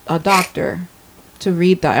doctor to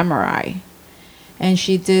read the MRI. And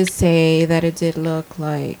she did say that it did look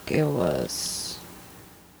like it was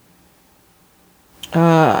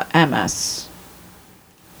MS.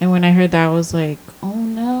 And when I heard that, I was like, oh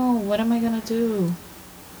no, what am I going to do?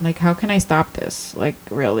 Like, how can I stop this? Like,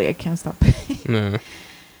 really, I can't stop it. No.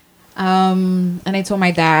 And I told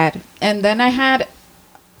my dad. And then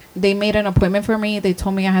they made an appointment for me. They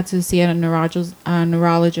told me I had to see a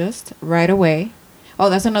neurologist right away.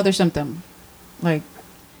 Oh, that's another symptom. Like,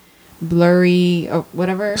 blurry or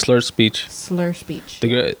whatever. Slurred speech.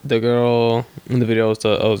 The girl in the video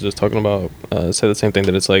I was just talking about said the same thing,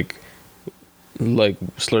 that it's like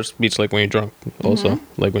slurred speech, like when you're drunk also.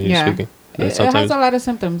 Mm-hmm. Like when you're speaking. It has a lot of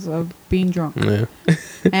symptoms of being drunk. Yeah.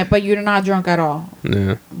 But you're not drunk at all.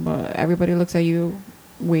 Yeah. But everybody looks at you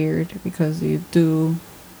weird because you're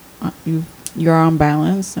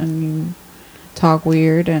unbalanced and you talk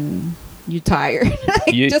weird and you're tired.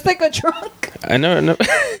 Just like a drunk. I know.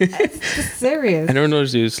 It's just serious. I never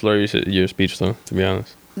noticed you slur your speech though, to be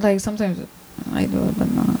honest. Like sometimes I do it, but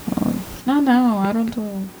not now. I don't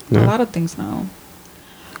do a lot of things now.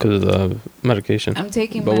 Because of the medication. I'm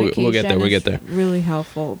taking medication. We'll get there. It's really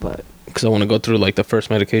helpful, but because I want to go through like the first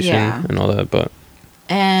medication and all that, but.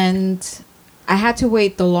 And I had to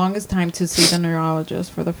wait the longest time to see the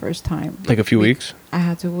neurologist for the first time. Like a few weeks? I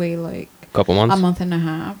had to wait like a couple months? A month and a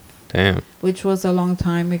half. Damn. Which was a long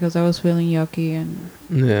time because I was feeling yucky and.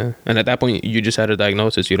 Yeah, and at that point you just had a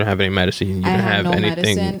diagnosis. You don't have any medicine. You didn't have no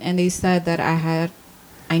anything. Medicine, and they said that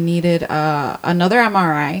I needed another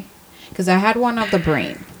MRI because I had one of the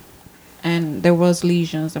brain. And there was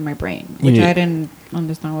lesions in my brain, which I didn't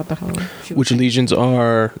understand what the hell. Which lesions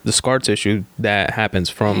are the scar tissue that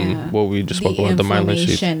happens from what we just spoke about, the myelin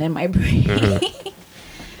sheath. In my brain.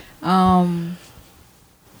 Mm-hmm.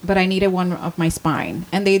 But I needed one of my spine,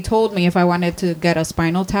 and they told me if I wanted to get a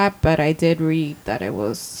spinal tap, but I did read that it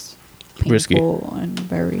was painful risky and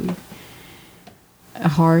very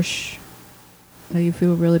harsh. That you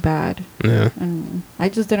feel really bad. Yeah. And I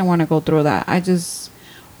just didn't want to go through that. I just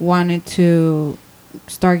wanted to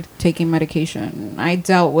start taking medication. I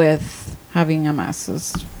dealt with having MS.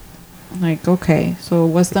 It's like, okay, so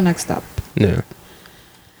what's the next step? Yeah.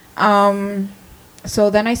 So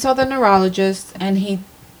then I saw the neurologist, and he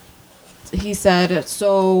said,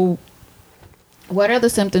 so what are the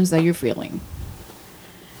symptoms that you're feeling?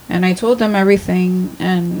 And I told him everything,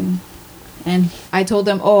 and And I told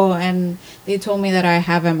them, oh, and they told me that I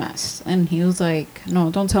have MS. And he was like, no,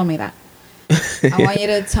 don't tell me that. I want you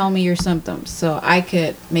to tell me your symptoms so I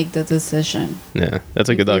could make the decision. Yeah, that's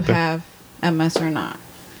a good if doctor. you have MS or not.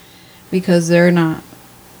 Because they're not,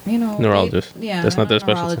 Neurologist. Yeah, That's they're not their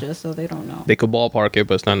specialty. neurologists, so they don't know. They could ballpark it,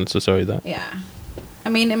 but it's not necessarily that. Yeah. I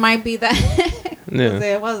mean, it might be that. Yeah.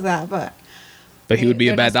 It was that, but. But he would be a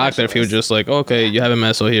They're bad not doctor if he was specialists. just like, okay, you have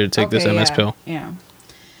MS, so here, take this Okay, MS yeah, pill. Yeah.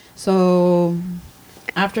 So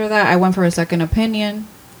after that, I went for a second opinion.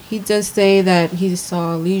 He did say that he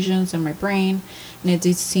saw lesions in my brain, and it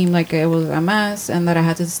did seem like it was MS, and that I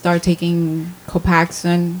had to start taking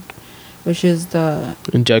Copaxone, which is the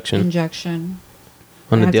Injection injection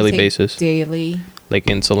on I a had to daily take basis. Daily, Like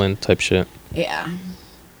insulin type shit. yeah.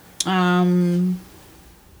 And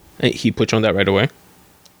he put you on that right away?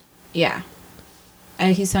 Yeah.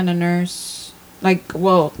 And he sent a nurse, like,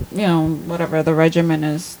 well, whatever the regimen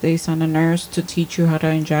is, they send a nurse to teach you how to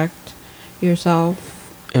inject yourself.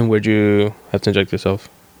 And where'd you have to inject yourself?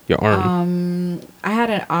 Your arm? I had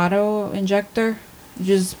an auto injector. You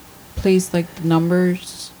just place like the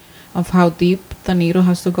numbers of how deep the needle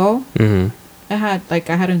has to go. Mm-hmm. I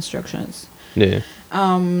had instructions. Yeah.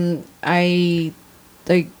 I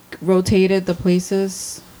like rotated the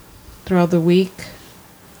places throughout the week.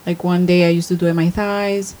 Like one day I used to do it in my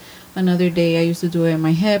thighs, another day I used to do it in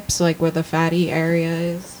my hips, like where the fatty area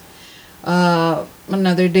is.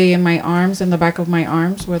 Another day in my arms, in the back of my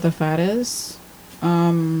arms where the fat is. So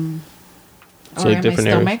or in different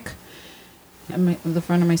my areas. stomach. The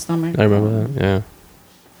front of my stomach. I remember that, yeah.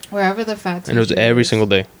 Wherever the fat And it was tissue every is. single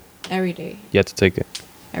day. Every day. You had to take it.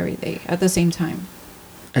 Every day. At the same time.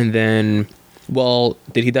 And then, well,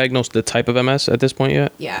 did he diagnose the type of MS at this point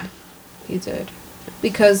yet? Yeah, he did.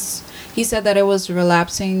 Because he said that it was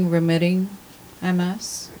relapsing, remitting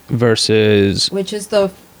MS. Versus, Which is the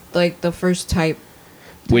first type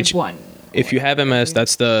which, 1. if you have MS,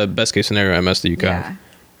 that's the best case scenario MS that you got. Yeah.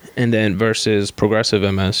 And then versus progressive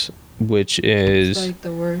MS, which It's is, like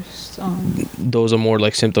the worst. those are more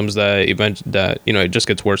like symptoms that it just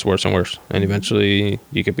gets worse and worse. And eventually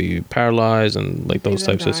you could be paralyzed and like those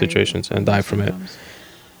Even types of die situations and die from it. sometimes.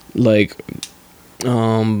 Like,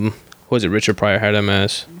 was it Richard Pryor had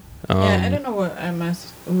MS? Yeah, I don't know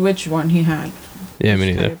which one he had. Yeah, me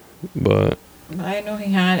Which neither. type. But I know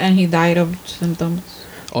he had, and he died of symptoms.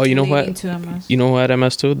 oh, you know leading what? to MS. You know who had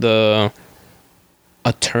MS too? The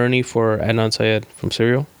attorney for Adnan Syed from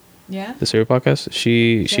Serial, Yeah. the Serial podcast.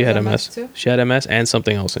 She She had has MS. MS too? She had MS and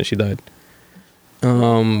something else, and she died.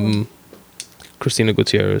 Christina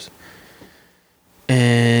Gutierrez.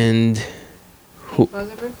 And who? Was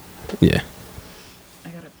it her? Yeah. I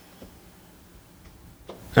got it.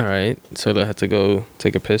 All right. So I had to go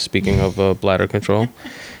take a piss. Speaking of bladder control.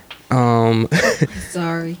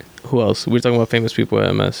 Sorry. Who else? We're talking about famous people with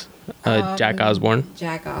MS. Jack Osborne,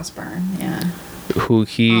 Jack Osborne. Yeah. who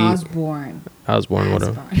Osborne.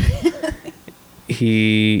 whatever.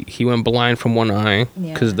 He went blind from one eye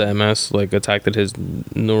because Yeah. the MS like attacked his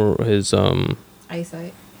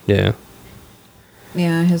Eyesight. yeah.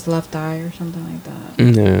 Yeah, his left eye or something like that.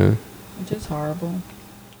 Yeah. Which is horrible.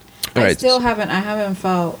 All I right. still haven't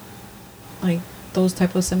felt like those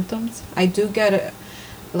type of symptoms. I do get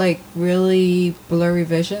like really blurry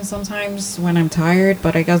vision sometimes when I'm tired,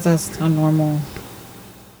 but I guess that's a normal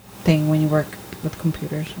thing when you work with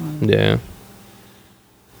computers. Yeah.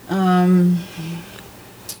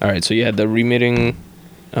 All right. So you had the remitting,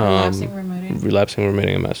 relapsing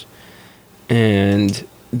remitting MS, and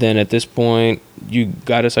then at this point you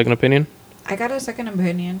got a second opinion. I got a second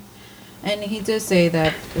opinion, and he did say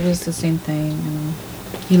that it was the same thing. And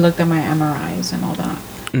he looked at my MRIs and all that.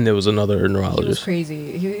 And there was another He was neurologist.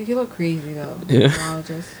 crazy. He looked crazy though. Yeah.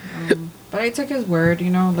 Neurologist. But I took his word.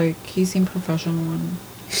 Like he seemed professional.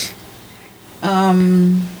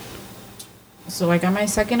 And, so I got my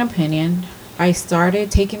second opinion. I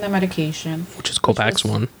started taking the medication. Which is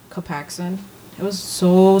Copaxone. Copaxone. It was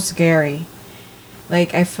so scary.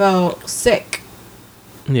 Like I felt sick.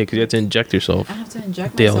 Yeah, because you had to inject yourself. I have to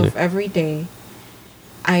inject Daily. myself every day.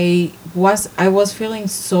 I was feeling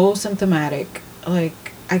so symptomatic.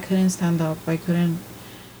 Like I couldn't stand up. I couldn't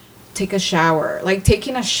take a shower. Like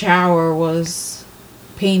taking a shower was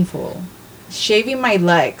painful. Shaving my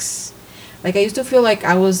legs. Like I used to feel like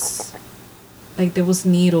I was like there was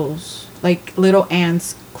needles, like little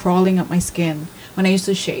ants crawling up my skin when I used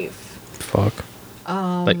to shave. Fuck.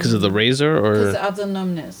 Like because of the razor Because or of the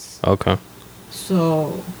numbness. okay.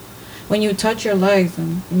 So when you touch your legs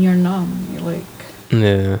and you're numb, you're like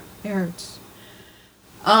Yeah. it hurts.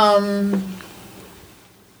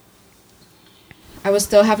 I was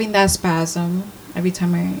still having that spasm Every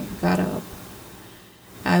time I got up,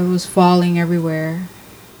 I was falling everywhere.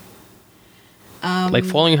 Like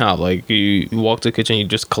falling how? Like you walk to the kitchen, you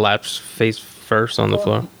just collapse face first on the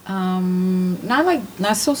floor?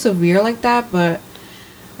 Not so severe like that, but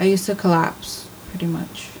I used to collapse pretty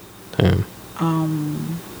much. Damn.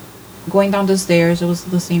 Going down the stairs, it was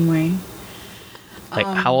the same way. Like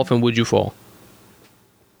how often would you fall?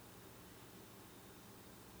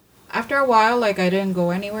 After a while, like I didn't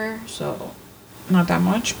go anywhere, so not that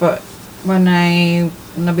much. But in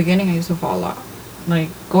the beginning, I used to fall a lot. Like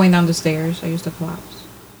going down the stairs, I used to collapse.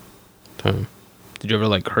 Damn. Did you ever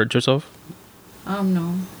like hurt yourself?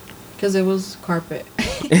 No, because it was carpet.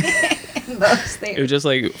 The stairs. It was just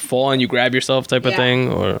like fall and you grab yourself type of Yeah.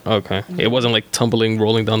 thing, or okay, it wasn't like tumbling,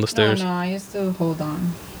 rolling down the stairs. No, I used to hold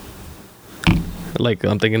on. Like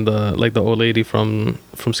I'm thinking the old lady from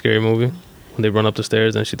Scary Movie when they run up the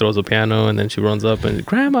stairs and she throws a piano and then she runs up and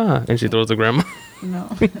grandma and she throws the grandma. No,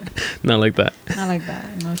 Not like that. not like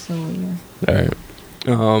that. Not so weird. All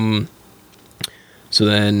right. So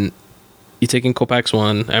then you taking Copax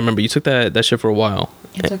 1. I remember you took that shit for a while.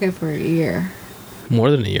 I took it for a year. More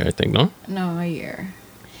than a year, I think. No. No, a year.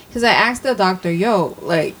 Because I asked the doctor, yo,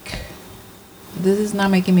 like, this is not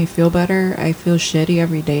making me feel better. I feel shitty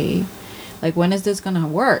every day. Like, when is this going to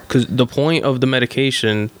work? Because the point of the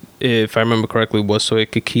medication, if I remember correctly, was so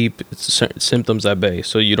it could keep symptoms at bay,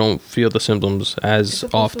 so you don't feel the symptoms It's as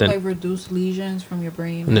supposed often, to, like, reduce lesions from your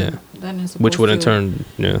brain. Yeah. And then it's which would in supposed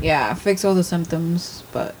turn, yeah, fix all the symptoms.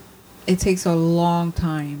 But it takes a long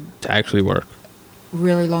time. to actually work.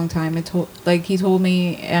 Really long time. He told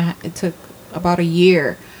me it took about a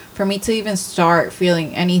year for me to even start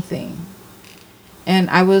feeling anything. And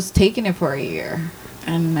I was taking it for a year.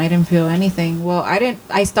 And I didn't feel anything. Well,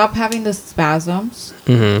 I stopped having the spasms.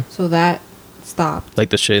 Mm-hmm. So that stopped. Like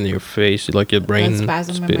the shit in your face, like your brain. That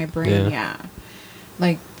spasm in my brain, yeah.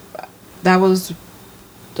 Like, that was,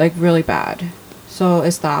 like, really bad. So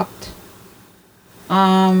it stopped.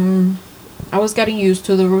 I was getting used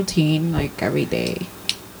to the routine, like, every day.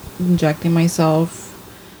 Injecting myself.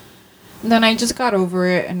 And then I just got over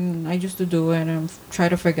it, and I used to do it and try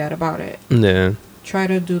to forget about it. Yeah. Try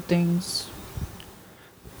to do things.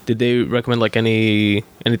 Did they recommend like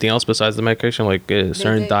anything else besides the medication, like a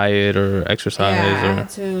certain did. diet or exercise? Yeah, I or had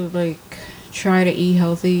to like try to eat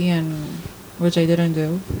healthy, and which I didn't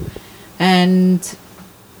do, and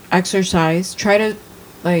exercise. Try to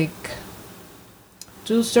like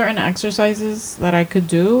do certain exercises that I could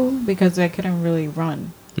do because I couldn't really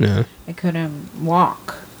run. Yeah. I couldn't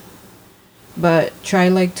walk, but try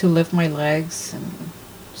like to lift my legs and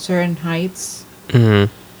certain heights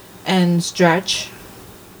Mm-hmm. and stretch.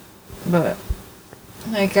 But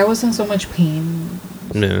like I was in so much pain.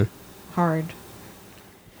 Yeah. Hard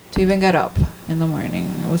to even get up in the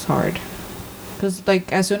morning. It was hard because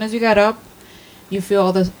like as soon as you get up you feel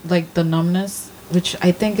all the like the numbness, which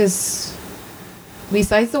I think is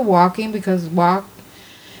besides the walking, because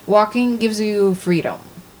walking gives you freedom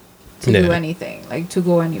to do Yeah. anything, like to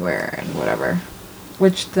go anywhere and whatever,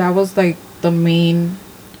 which that was like the main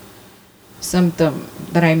symptom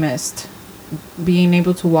that I missed. Being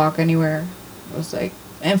able to walk anywhere was like,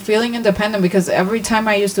 and feeling independent, because every time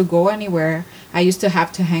I used to go anywhere, I used to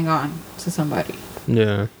have to hang on to somebody.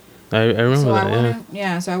 Yeah. I remember So that. I Yeah.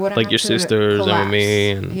 wouldn't, so I wouldn't Like have your to sisters and collapse. me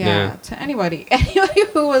and- yeah. To anybody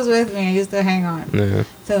who was with me, I used to hang on Yeah.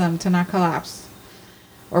 to them to not collapse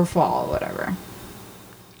or fall, whatever.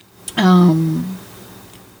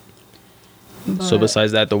 So but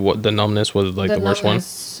besides that, the numbness was like the worst one.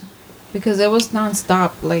 numbness, because it was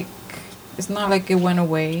nonstop. Like it's not like it went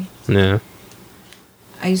away. Yeah.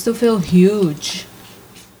 I used to feel huge,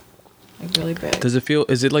 like really big. Does it feel?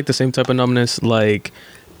 Is it like the same type of numbness like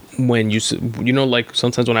when like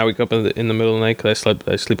sometimes when I wake up in the middle of the night because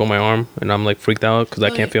I sleep on my arm and I'm like freaked out because I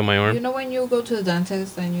So can't feel my arm. You know when you go to the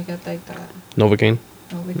dentist and you get like that Novocaine.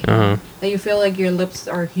 Novocaine, Uh-huh. that you feel like your lips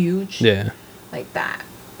are huge, Yeah. like that.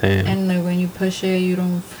 Damn. And like when you push it, you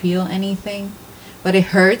don't feel anything, but it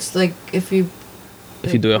hurts. Like if you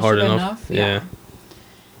do it push hard enough, yeah. yeah.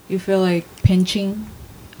 You feel like pinching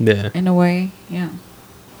Yeah. in a way, yeah.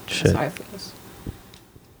 Shit. That's how it feels.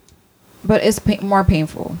 But it's more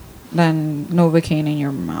painful than Novocaine in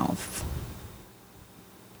your mouth.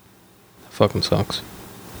 Fucking sucks.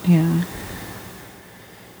 Yeah.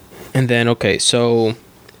 And then okay, so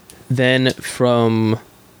then from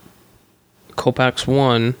Copax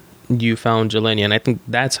 1, you found Gilenya, and I think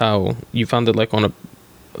that's how you found it, like on a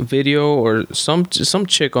video or some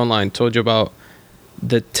chick online told you about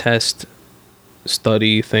the test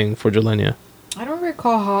study thing for Gilenya. I don't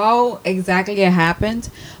recall how exactly it happened,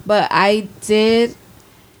 but I did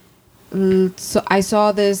So I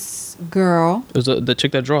saw this girl. It was the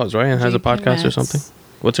chick that draws, right? And has a JP podcast or Metz. something.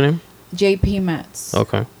 What's her name? JP Metz.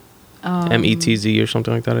 Okay. METZ or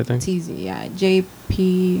something like that, I think. TZ, yeah.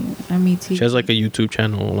 JP METZ. She has like a YouTube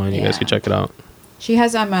channel online. You guys Yeah. can check it out. She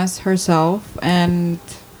has MS herself, and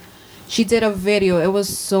she did a video. It was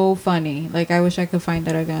so funny. Like, I wish I could find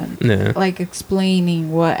it again. Yeah. Like,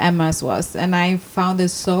 explaining what MS was. And I found it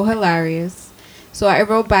so hilarious. So I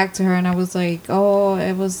wrote back to her, and I was like, oh,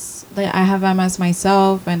 it was, like, I have MS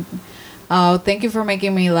myself, and thank you for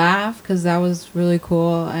making me laugh, because that was really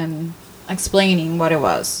cool, and explaining what it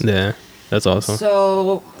was. Yeah. That's awesome.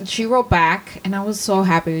 So she wrote back, and I was so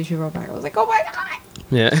happy that she wrote back. I was like, oh my God.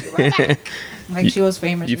 Yeah. Like, she was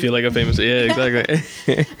famous. You feel like a famous. Yeah, exactly.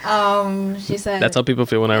 She said, That's how people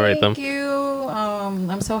feel when I write them. thank you.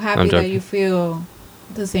 I'm so happy I'm that joking. you feel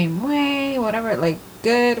the same way, whatever, like,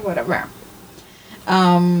 good, whatever.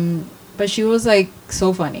 But she was, like,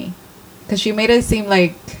 so funny, because she made it seem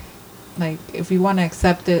like if you want to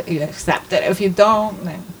accept it, you accept it. If you don't,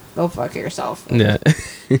 then go fuck yourself. Yeah.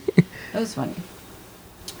 It was funny.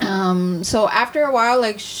 So after a while,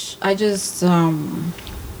 like, I just,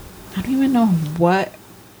 I don't even know what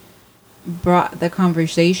brought the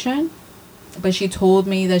conversation, but she told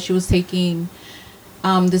me that she was taking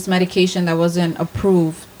this medication that wasn't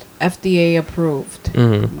approved, FDA approved,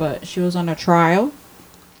 but she was on a trial.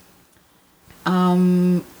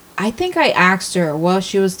 I think I asked her what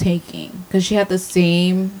she was taking, because she had the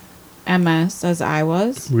same MS as I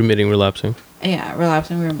was. Remitting, relapsing. Yeah,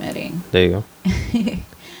 relapsing, remitting. There you go.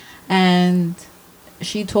 And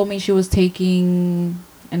she told me she was taking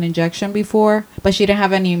an injection before, but she didn't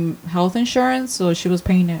have any health insurance, so she was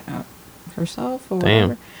paying it herself or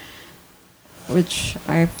whatever. Which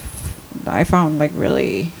I found, like,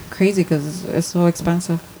 really crazy, because it's so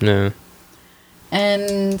expensive. Yeah.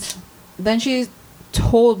 And then she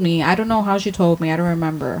told me, I don't know how she told me, I don't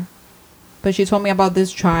remember, but she told me about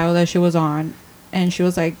this trial that she was on, and she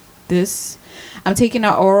was like, I'm taking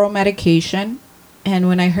an oral medication. And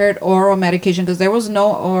when I heard oral medication, because there was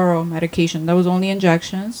no oral medication, there was only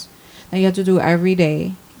injections that you had to do every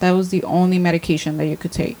day. That was the only medication that you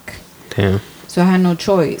could take. Damn. So I had no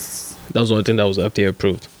choice. That was the only thing that was FDA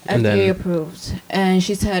approved. And FDA then approved. And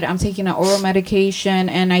she said, I'm taking an oral medication,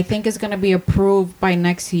 and I think it's going to be approved by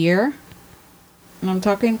next year. And I'm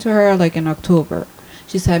talking to her, like, in October.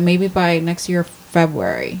 She said, maybe by next year,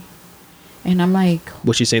 February. And I'm like,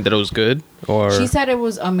 was she saying that it was good, or she said it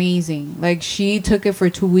was amazing. Like, she took it for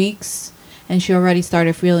 2 weeks, and she already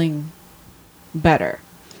started feeling better.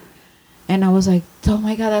 And I was like, oh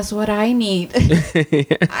my God, that's what I need.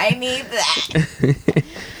 I need that.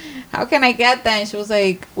 How can I get that? And she was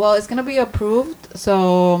like, well, it's going to be approved,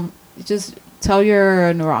 so just tell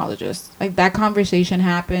your neurologist. Like, that conversation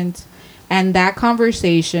happened, and that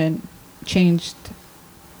conversation changed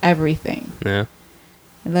everything. Yeah.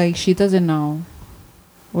 Like, she doesn't know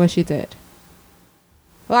what she did.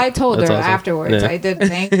 Well, I told That's her awesome. afterwards. Yeah. I did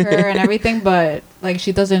thank her and everything, but, like,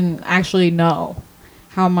 she doesn't actually know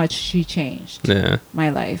how much she changed Yeah.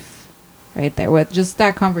 my life right there with just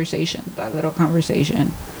that conversation, that little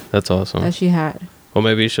conversation That's awesome. that she had. Well,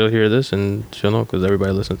 maybe she'll hear this and she'll know, because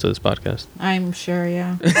everybody listens to this podcast. I'm sure,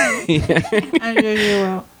 yeah. I'm sure you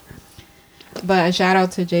will. But a shout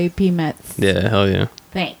out to JP Metz. Yeah, hell yeah.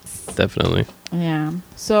 Thanks. Definitely. Yeah.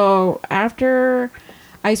 So after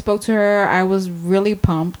I spoke to her, I was really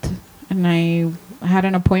pumped, and I had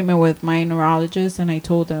an appointment with my neurologist, and I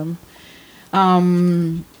told him.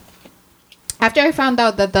 After I found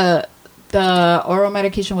out that the oral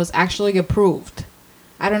medication was actually approved,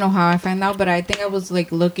 I don't know how I found out, but I think I was,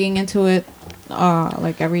 like, looking into it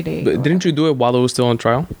like every day. But didn't you do it while it was still on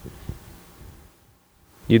trial?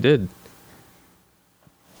 You did.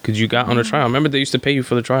 Because you got on a trial. Remember, they used to pay you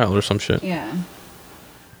for the trial or some shit. Yeah.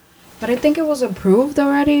 But I think it was approved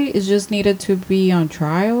already. It just needed to be on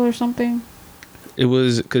trial or something. It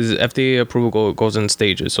was because FDA approval goes in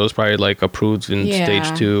stages. So it's probably like approved in Yeah.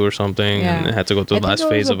 stage 2 or something. Yeah. And it had to go through the I last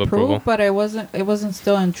think it was phase of approved, approval. but it wasn't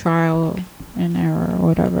still in trial and error or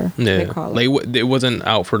whatever they Yeah. call Like, it. it wasn't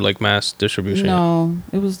out for like mass distribution. yet. No,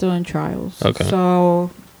 it was still in trials. Okay. So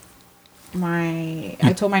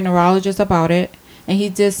I told my neurologist about it, and he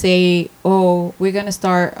did say, "Oh, we're gonna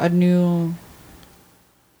start a new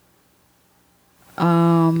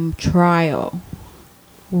trial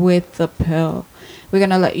with the pill. We're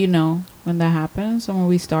gonna let you know when that happens and when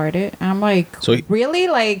we start it." And I'm like, So really?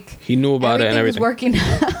 Like, He knew about it and everything everything. is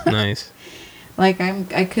working. Nice. Like,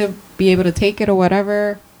 I could be able to take it or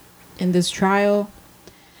whatever in this trial.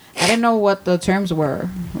 I didn't know what the terms were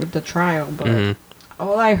with the trial, but Mhm.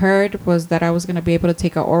 all I heard was that I was gonna be able to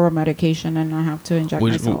take an oral medication and not have to inject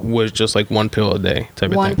Which myself. was just like one pill a day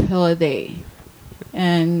type One of thing. pill a day.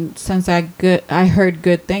 And since I heard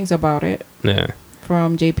good things about it Yeah.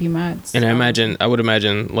 from JP Meds. And I would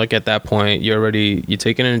imagine, like at that point, you're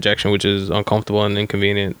taking an injection, which is uncomfortable and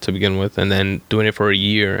inconvenient to begin with, and then doing it for a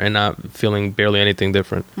year and not feeling barely anything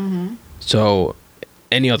different. Mm-hmm. So,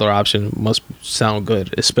 any other option must sound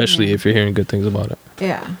good, especially if you're hearing good things about it.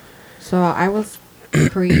 Yeah. So I was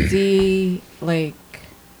crazy, like,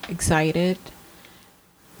 excited.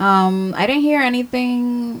 I didn't hear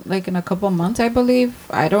anything, like, in a couple months, I believe.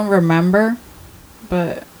 I don't remember,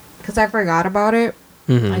 but because I forgot about it.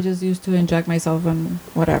 Mm-hmm. I just used to inject myself and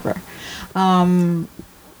whatever. Then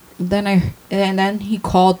he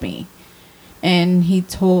called me, and he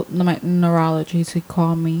told my neurologist. He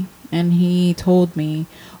called me and he told me,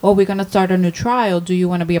 "Oh, we're gonna start a new trial. Do you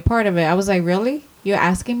want to be a part of it?" I was like, "Really? You're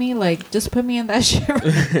asking me? Like, just put me in that shit,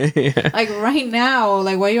 Yeah. like right now.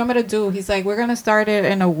 Like, what do you want me to do?" He's like, "We're gonna start it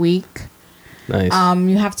in a week. Nice.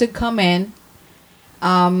 You have to come in.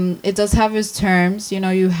 It does have its terms. You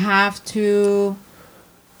know, you have to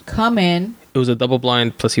come in." It was a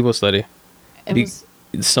double-blind placebo study. It Be- was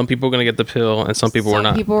Some people were gonna get the pill, and some people were not.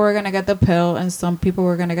 Some people were gonna get the pill, and some people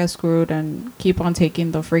were gonna get screwed and keep on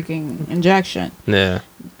taking the freaking injection. Yeah.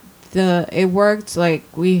 It worked like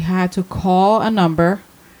we had to call a number,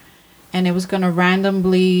 and it was gonna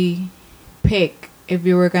randomly pick if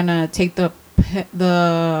you were gonna take the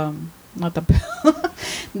not the pill,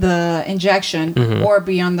 the injection, Mhm. or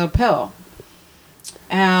be on the pill.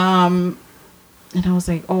 And I was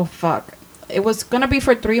like, oh fuck! It was gonna be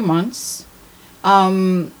for 3 months.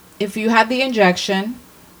 If you had the injection,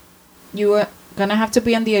 you were gonna have to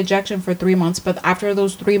be on the injection for 3 months, but after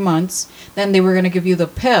those 3 months, then they were gonna give you the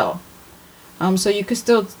pill. So you could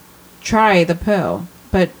still try the pill,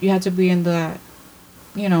 but you had to be in the,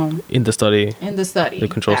 you know, In the study, in the study, the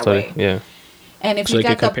control that study. way. Yeah. And if So you they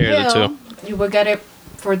got the could compare the pill, you would get it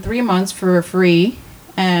for 3 months for free,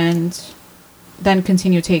 and then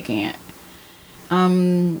continue taking it.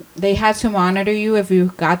 They had to monitor you if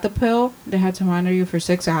you got the pill. They had to monitor you for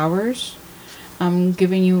 6 hours,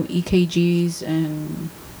 giving you EKGs and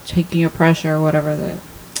taking your pressure or whatever.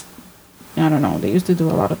 I don't know. They used to do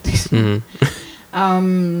a lot of things.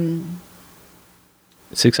 Mm-hmm.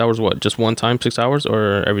 6 hours? What? Just one time? 6 hours,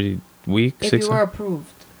 or every week? If 6 you were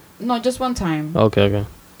approved, no, just one time. Okay. Okay.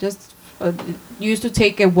 Just you used to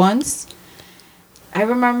take it once. I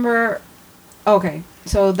remember. Okay,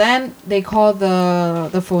 so then they called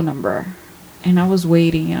the phone number, and I was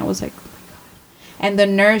waiting, and I was like, oh my god. And the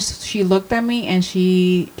nurse, she looked at me and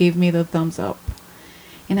she gave me the thumbs up,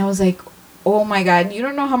 and I was like, oh my god, you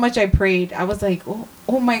don't know how much I prayed. I was like,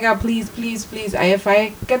 oh my god, please, please, please. If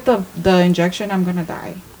I get the injection, I'm gonna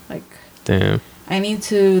die. Like, Damn. I need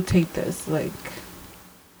to take this. Like,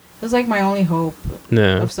 it was like my only hope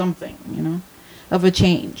Yeah. of something, you know, of a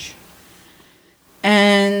change.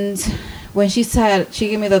 And when she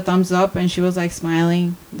gave me the thumbs up, and she was like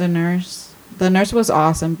smiling, the nurse was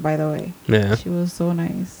awesome, by the way. Yeah. She was so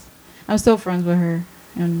nice. I'm still friends with her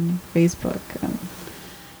on Facebook.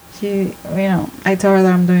 She, you know, I told her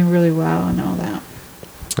that I'm doing really well and all that.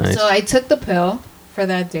 Nice. So I took the pill for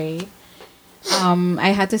that day.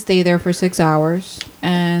 I had to stay there for 6 hours,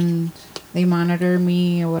 and they monitored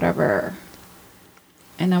me or whatever.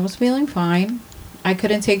 And I was feeling fine. I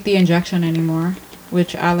couldn't take the injection anymore,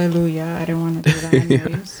 which, hallelujah, I didn't want to do that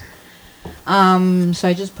anyways. So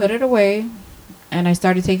I just put it away, and I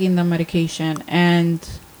started taking the medication. And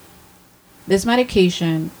this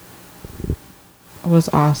medication was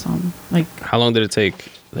awesome. Like, How long did it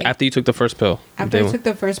take? After you took the first pill? after I took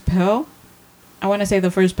the first pill, I want to say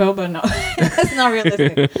the first pill, but no, that's not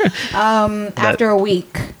realistic. After a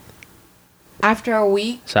week. After a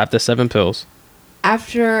week. So after 7 pills.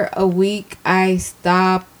 After a week, I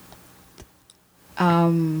stopped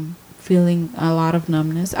feeling a lot of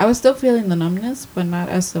numbness. I was still feeling the numbness, but not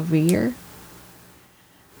as severe.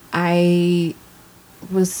 I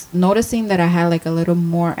was noticing that I had like a little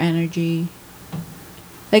more energy.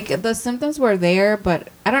 Like, the symptoms were there, but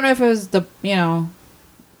I don't know if it was the, you know,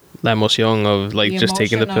 La emoción of like the just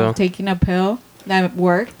taking the emotion pill. of taking a pill that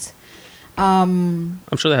worked. I'm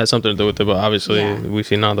sure that has something to do with it, but obviously Yeah. we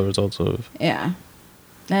see now the results of. Yeah.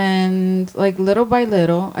 And like little by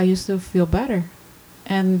little, I used to feel better.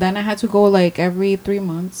 And then I had to go like every 3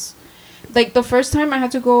 months. Like the first time I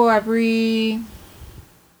had to go every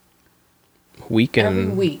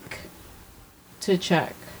Weekend week to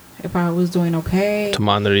check if I was doing okay. to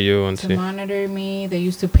monitor you and To see. monitor me. They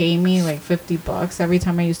used to pay me like $50 every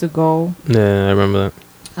time I used to go. Yeah, I remember that.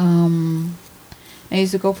 I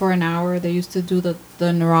used to go for an hour. They used to do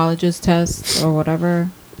the neurologist test or whatever.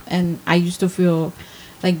 And I used to feel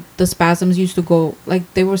like the spasms used to go,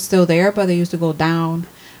 like they were still there, but they used to go down.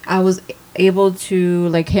 I was able to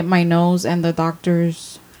like hit my nose and the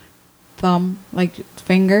doctor's thumb, like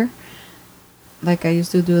finger. Like I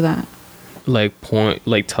used to do that. Like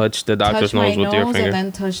touch the doctor's nose with your finger. And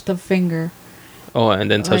then touch the finger. Oh, and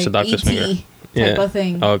then touch the doctor's finger. Type of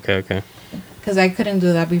thing. Oh, okay. Because I couldn't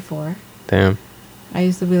do that before. Damn. I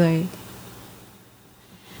used to be like,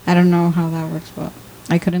 I don't know how that works, but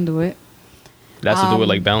I couldn't do it. That's to do with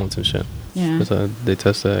like balance and shit. Yeah. They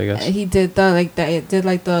test that, I guess. He did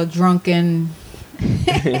the drunken.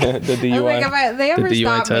 The DUI. Like, if they ever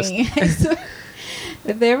stop me,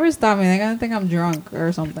 if they ever stop me, they're gonna think I'm drunk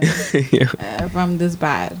or something. If I'm this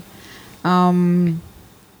bad. But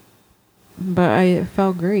I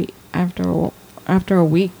felt great after a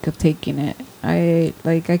week of taking it. I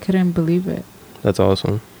couldn't believe it. That's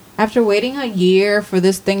awesome. After waiting a year for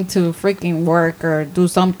this thing to freaking work or do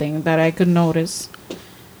something that I could notice.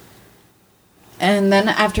 And then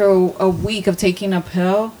after a week of taking a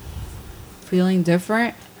pill, feeling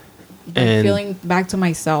different, and feeling back to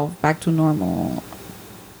myself, back to normal.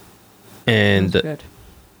 And good.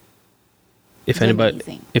 If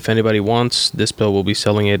anybody wants, this pill, we'll be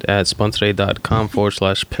selling it at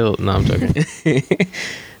spuntoday.com/pill. No, I'm joking.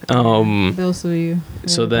 They'll sue you.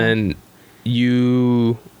 So then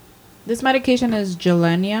this medication is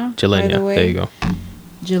Gilenya. Gilenya, there you go.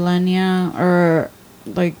 Gilenya, or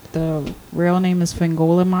like the real name is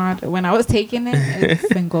Fingolimod. When I was taking it, it's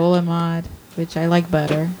Fingolimod, which I like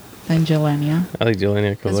better than Gilenya. I like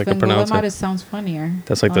Gilenya because I can pronounce it. Fingolimod sounds funnier.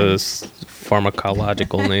 That's like the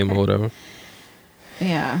pharmacological name or whatever.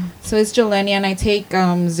 Yeah. So it's Gilenya, and I take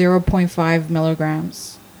 0.5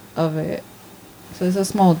 milligrams of it. So it's a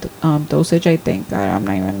small dosage, I think. I don't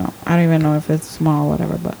even know if it's small or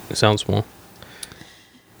whatever, but it sounds small.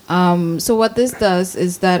 So what this does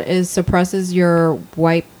is that it suppresses your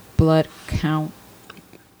white blood count.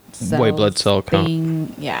 White blood cell count.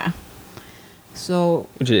 Yeah. So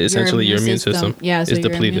which is essentially your immune system. Yeah, so is your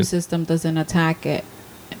depleted. immune system doesn't attack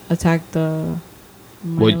the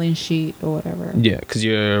myelin sheet or whatever. Yeah, because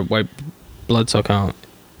your white blood cell count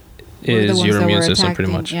is your immune system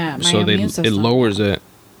pretty much. Yeah, so it lowers it.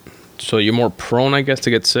 So you're more prone, I guess, to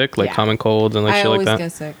get sick, like common colds and shit like that. I always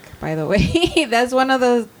get sick, by the way. That's one of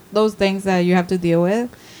those things that you have to deal with.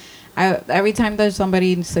 Every time there's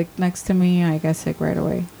somebody sick next to me, I get sick right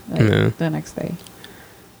away, the next day.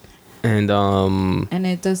 And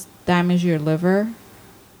it does damage your liver,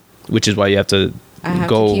 which is why you have to. I have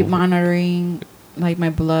to keep monitoring like my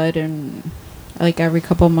blood and like every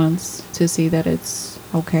couple months to see that it's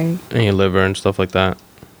okay. And your liver and stuff like that,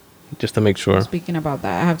 just to make sure. Speaking about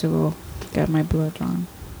that, I have to go get my blood drawn.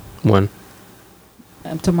 When?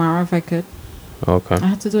 Tomorrow, if I could. Okay. I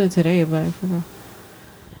had to do it today, but I forgot.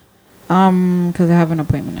 Because I have an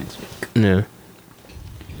appointment next week. Yeah.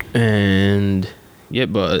 And yeah,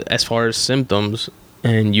 but as far as symptoms,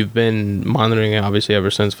 and you've been monitoring it obviously ever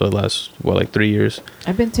since for the last 3 years.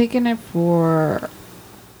 I've been taking it for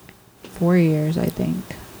 4 years, I think.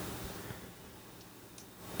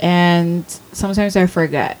 And sometimes I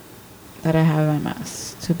forget that I have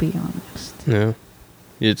MS, to be honest. Yeah.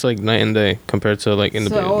 It's like night and day compared to like in the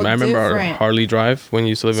beginning. I remember our Harley Drive when you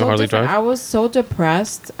used to live in Harley Drive. I was so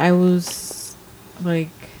depressed. I was like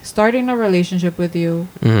starting a relationship with you,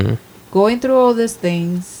 going through all these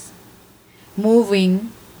things,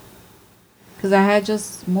 moving, because I had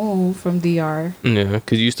just moved from DR. Yeah,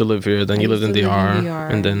 because you used to live here, then you lived in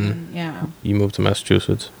DR, and then you moved to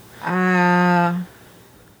Massachusetts.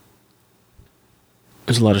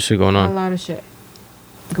 There's a lot of shit going on. A lot of shit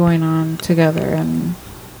going on together, and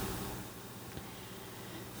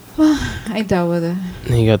well, I dealt with it.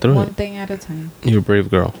 And you got through one thing at a time. You're a brave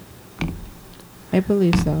girl. I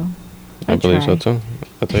believe so. I believe so too.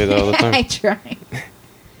 I tell you that all the time. I try.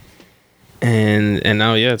 And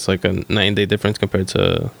now, it's like a night and day difference compared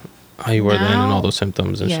to how you were then and all those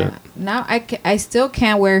symptoms and shit. Now I still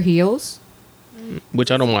can't wear heels.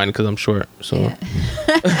 Which I don't mind because I'm short. So yeah.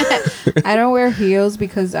 I don't wear heels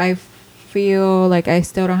because I feel like I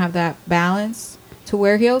still don't have that balance to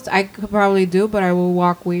wear heels. I could probably do, but I will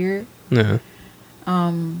walk weird. Yeah.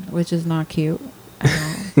 Which is not cute.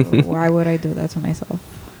 Why would I do that to myself?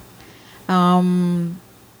 And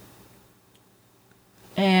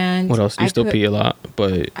what else? You still pee a lot,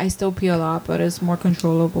 but I still pee a lot, but it's more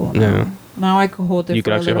controllable now. Yeah. Now I could hold it. You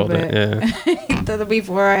could actually hold it. Yeah.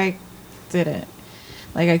 Before I did it,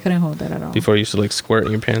 like I couldn't hold that at all. Before you used to like squirt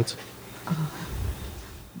in your pants. Oh,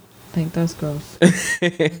 I think that's gross.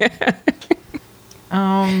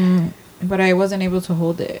 but I wasn't able to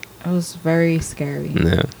hold it. It was very scary.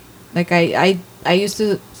 Yeah. Like I used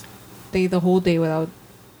to stay the whole day without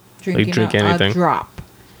drinking drink a anything. drop.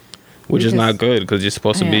 Which is Because- not good because you're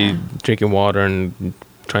supposed to Yeah. be drinking water and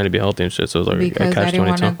trying to be healthy and shit. So it's like Because a I catch didn't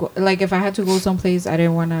want 22. to go. Like if I had to go someplace, I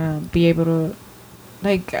didn't want to be able to.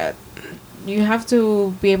 Like you have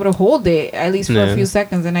to be able to hold it at least for Yeah. a few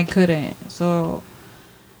seconds, and I couldn't. So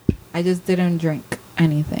I just didn't drink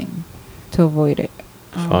anything to avoid it.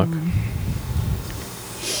 Fuck.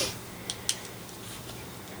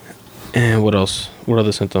 And what else? What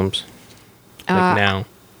other symptoms? Like now.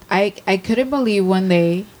 I couldn't believe one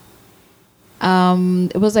day.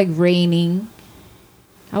 It was like raining.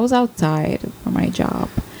 I was outside for my job,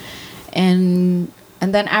 and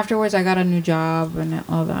then afterwards I got a new job and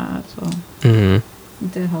all that. So Mm-hmm.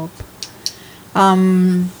 it did help.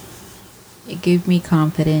 It gave me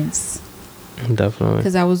confidence Definitely.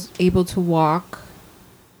 because I was able to walk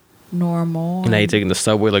normal. And now you're taking the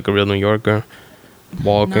subway like a real New Yorker.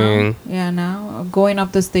 Walking. Now going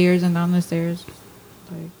up the stairs and down the stairs,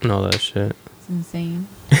 like And all that shit. it's insane.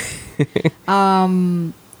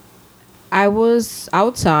 I was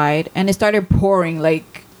outside and it started pouring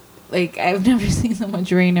like I've never seen so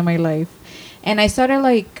much rain in my life, and I started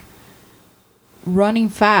like running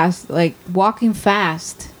fast, like walking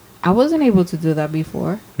fast. I wasn't able to do that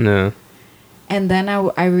before, Yeah. and then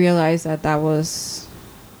I realized that was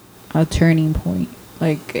a turning point.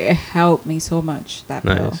 Like it helped me so much, that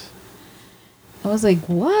pill. Nice. I was like,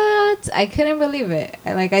 what? I couldn't believe it.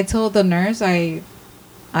 I told the nurse, I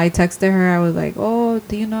texted her. I was like, oh,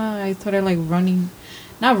 do you know? I started like running,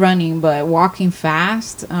 not running, but walking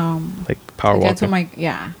fast. Like power to get to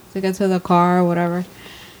walking. to get to the car or whatever.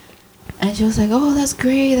 And she was like, oh, that's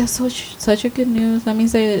great. That's such a good news. That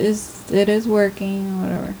means that it is working or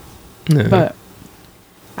whatever. Yeah. But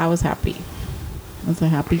I was happy. I was a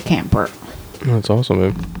happy camper. That's awesome,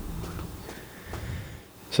 man.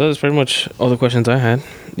 So that's pretty much all the questions I had.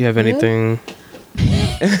 You have Really? anything?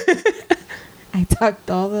 I talked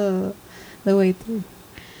all the way through.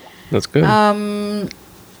 That's good.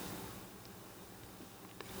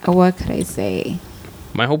 What could I say?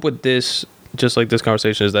 My hope with this, just like this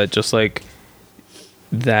conversation, is that just like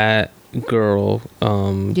that girl,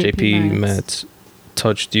 JP Metz,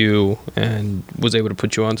 touched you and was able to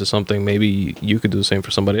put you onto something, maybe you could do the same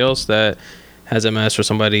for somebody else that has MS, or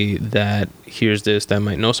somebody that hears this that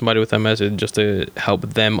might know somebody with MS, and just to help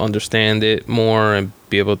them understand it more and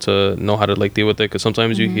be able to know how to like deal with it. Because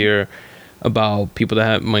sometimes you hear about people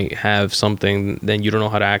that might have something, then you don't know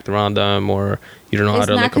how to act around them, or you don't know how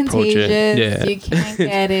to like approach it. Yeah. You can't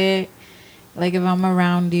get it. Like if I'm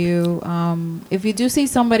around you, if you do see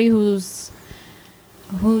somebody who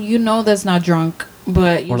you know that's not drunk,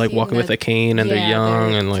 but you Or like see walking with a cane and they're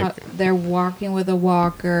young and like they're walking with a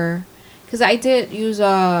walker. Because I did use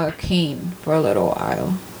a cane for a little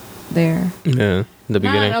while there. yeah, in the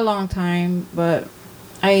beginning. Not a long time, but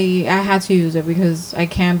I had to use it because I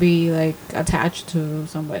can't be like attached to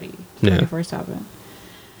somebody 24/7.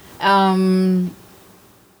 I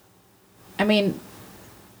mean,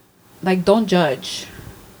 like, don't judge,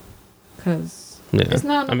 because it's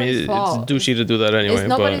not nobody's fault. It's douchey to do that anyway. It's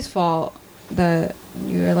nobody's fault that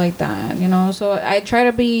you're like that, you know. So I try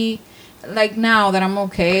to be like, now that I'm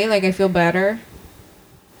okay, like I feel better.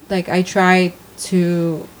 Like I try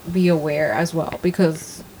to be aware as well,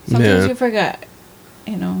 because sometimes you forget,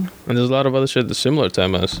 you know. And there's a lot of other shit that's similar to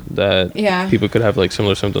MS that people could have like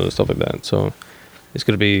similar symptoms and stuff like that. So it's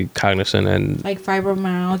gonna be cognizant. And like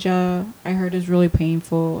fibromyalgia, I heard is really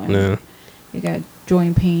painful, and you got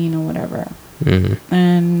joint pain or whatever.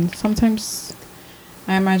 And sometimes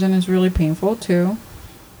I imagine it's really painful too.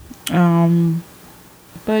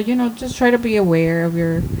 But you know, just try to be aware of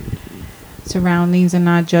your surroundings and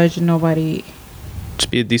not judge nobody.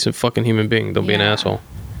 Just be a decent fucking human being. Don't be an asshole.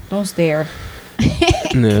 Don't stare.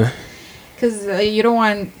 Yeah. Because you don't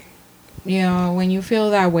want, you know, when you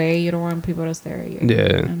feel that way, you don't want people to stare at you.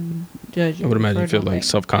 Yeah. And judge you. I would imagine you feel nothing. like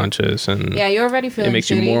self-conscious and you're already feeling it makes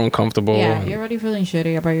shitty. you more uncomfortable. Yeah, you're already feeling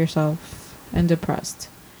shitty about yourself and depressed.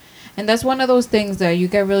 And that's one of those things that you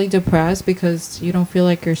get really depressed because you don't feel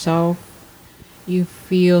like yourself. You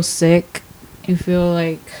feel sick. You feel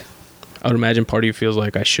like... I would imagine part of you feels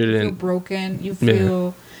like I shouldn't... You feel broken. You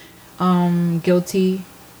feel guilty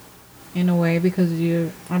in a way because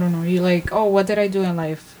you... I don't know. You're like, oh, what did I do in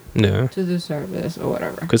life to deserve this or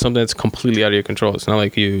whatever? Because something that's completely out of your control. It's not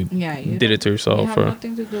like you did it to yourself. You have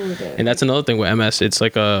nothing to do with it. And that's another thing with MS. It's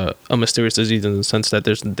like a mysterious disease in the sense that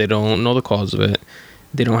they don't know the cause of it.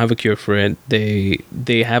 They don't have a cure for it.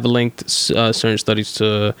 They have linked certain studies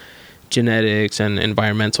to genetics and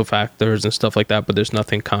environmental factors and stuff like that, but there's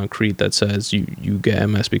nothing concrete that says you get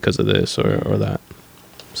MS because of this or that.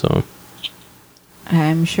 So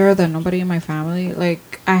I'm sure that nobody in my family,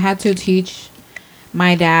 like, I had to teach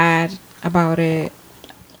my dad about it,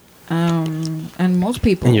 and most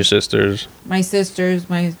people. And your sisters. My sisters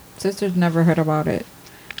never heard about it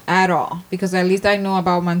at all, because at least I know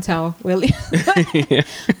about Montel Williams. Yeah.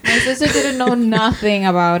 My sister didn't know nothing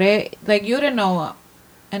about it. Like, you didn't know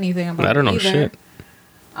anything about it. I don't know either. shit.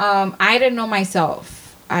 I didn't know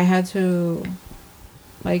myself. I had to,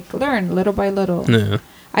 like, learn little by little. Yeah.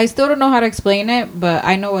 I still don't know how to explain it, but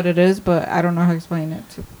I know what it is, but I don't know how to explain it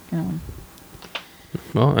to, you know.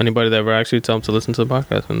 Well, anybody that ever actually tell them to listen to the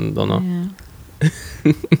podcast and they'll know.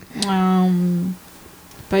 Yeah.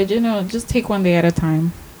 But, you know, just take one day at a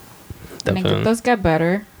time. Definitely. And it does get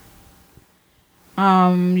better.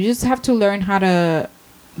 You just have to learn how to,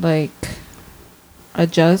 like,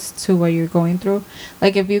 adjust to what you're going through.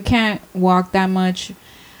 Like, if you can't walk that much,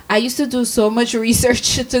 I used to do so much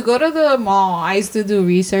research to go to the mall. I used to do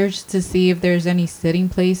research to see if there's any sitting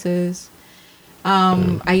places.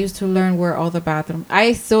 I used to learn where all the bathrooms.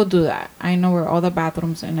 I still do that. I know where all the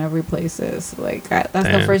bathrooms in every place is. Like, that's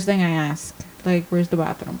the first thing I ask. Like, where's the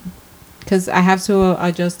bathroom? Because I have to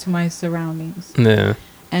adjust to my surroundings. Yeah.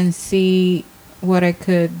 And see what I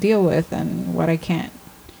could deal with and what I can't.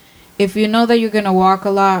 If you know that you're gonna walk a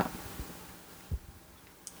lot,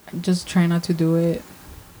 just try not to do it.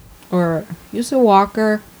 Or use a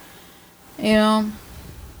walker. You know,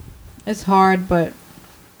 it's hard, but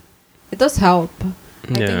it does help.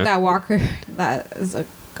 I think that walker, that is an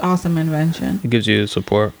awesome invention. It gives you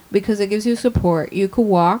support. Because it gives you support. You could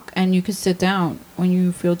walk and you could sit down when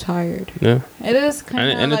you feel tired. Yeah. It is kind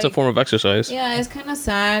of and it's a form of exercise. Yeah, it's kind of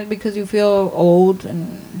sad because you feel old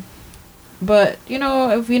but, you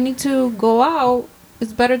know, if you need to go out,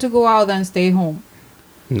 it's better to go out than stay home.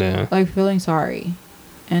 Yeah. Like, feeling sorry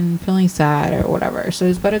and feeling sad or whatever. So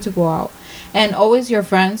it's better to go out. And always your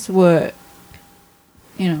friends would,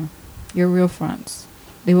 you know, your real friends,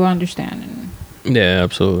 they will understand and Yeah,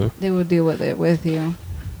 absolutely. they will deal with it with you.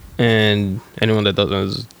 And anyone that doesn't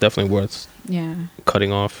is definitely worth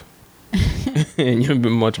cutting off. And you'll be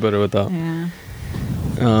much better with that. Yeah.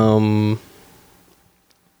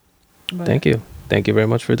 Thank you. Thank you very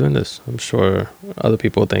much for doing this. I'm sure other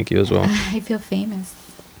people thank you as well. I feel famous.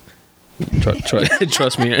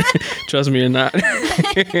 Trust me. Trust me or not.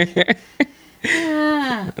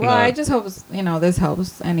 Yeah. Well, I just hope, you know, this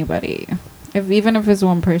helps anybody. Even if it's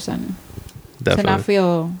one person. Definitely. To not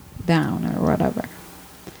feel down or whatever.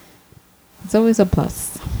 It's always a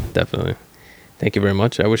plus. Definitely. Thank you very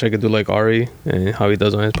much. I wish I could do like Ari and how he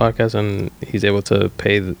does on his podcast, and he's able to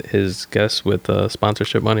pay his guests with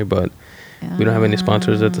sponsorship money, but we don't have any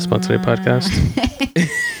sponsors at the Sponsored Podcast.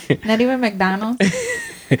 Not even McDonald's?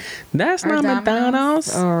 That's not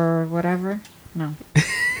McDonald's. Or whatever. No.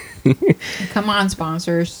 Come on,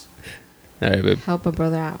 sponsors. All right, babe. Help a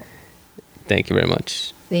brother out. Thank you very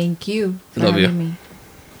much. Thank you for Love you. having me.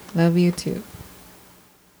 Love you too.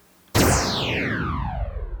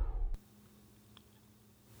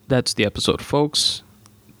 That's the episode, folks.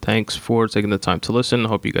 Thanks for taking the time to listen.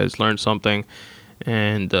 Hope you guys learned something,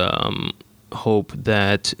 and hope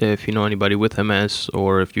that if you know anybody with MS,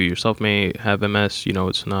 or if you yourself may have MS, you know,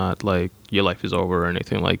 it's not like your life is over or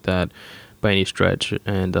anything like that by any stretch.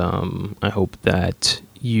 And I hope that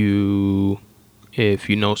if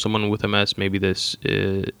you know someone with MS, maybe this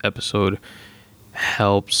episode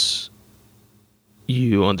helps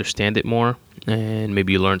you understand it more, and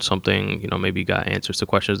maybe you learned something, you know, maybe you got answers to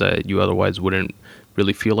questions that you otherwise wouldn't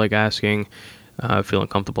really feel like asking, feel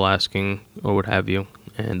uncomfortable asking, or what have you.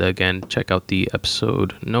 And again, check out the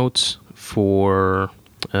episode notes for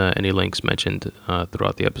any links mentioned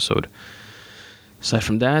throughout the episode. Aside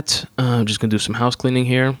from that, I'm just going to do some house cleaning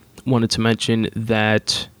here. Wanted to mention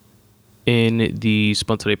that in the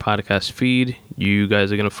Spun Today podcast feed, you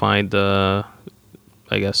guys are going to find the,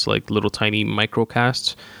 I guess, like little tiny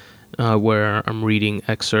microcasts where I'm reading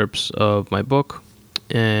excerpts of my book,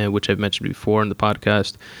 which I've mentioned before in the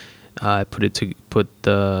podcast. I put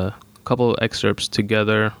the couple of excerpts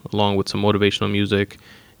together along with some motivational music,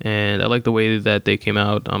 and I like the way that they came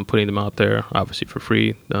out. I'm putting them out there, obviously for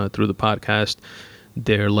free, through the podcast.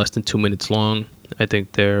 They're less than 2 minutes long. I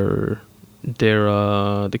think they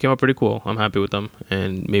came out pretty cool. I'm happy with them,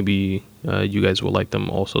 and maybe you guys will like them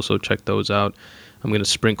also, so check those out. I'm going to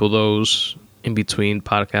sprinkle those in between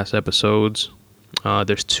podcast episodes.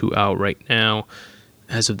 There's 2 out right now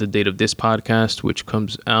as of the date of this podcast, which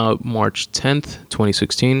comes out March 10th,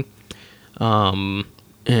 2016.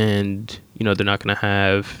 And they're not going to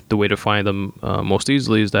have, the way to find them most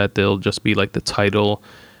easily is that they'll just be like the title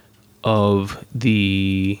of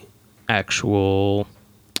the actual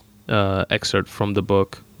excerpt from the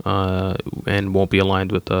book, and won't be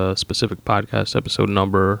aligned with a specific podcast episode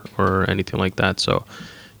number or anything like that. So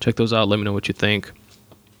check those out. Let me know what you think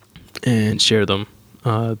and share them.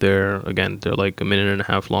 They're like a minute and a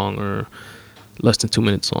half long or less than 2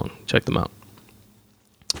 minutes long. Check them out.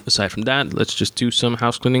 Aside from that, let's just do some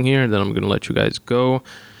house cleaning here, and then I'm going to let you guys go.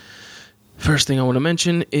 First thing I want to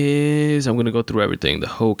mention is I'm going to go through everything, the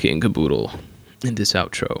whole kit and caboodle in this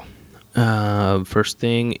outro. First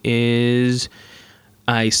thing is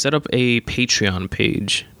I set up a Patreon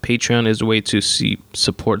page. Patreon is a way to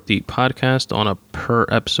support the podcast on a per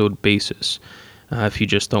episode basis. If you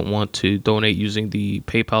just don't want to donate using the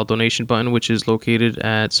PayPal donation button, which is located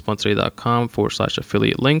at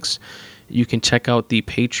spuntoday.com/affiliate links, you can check out the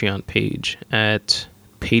Patreon page at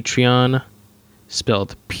Patreon,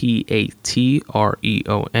 spelled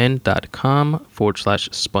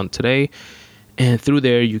patreon.com/spuntoday. And through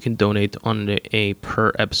there, you can donate on a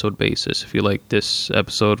per episode basis. If you like this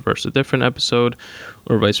episode versus a different episode,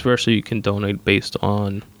 or vice versa, you can donate based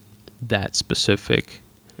on that specific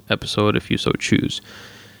episode if you so choose.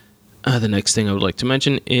 The next thing I would like to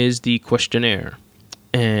mention is the questionnaire.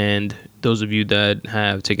 And those of you that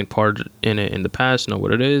have taken part in it in the past know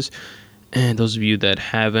what it is. And those of you that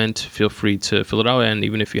haven't, feel free to fill it out. And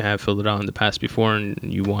even if you have filled it out in the past before and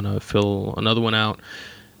you want to fill another one out,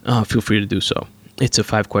 feel free to do so. It's a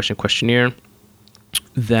 5-question questionnaire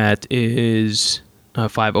that is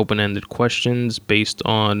 5 open-ended questions based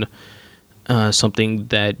on something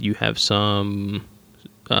that you have some,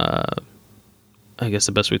 I guess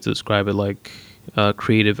the best way to describe it, like a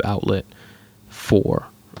creative outlet for.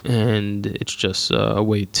 And it's just a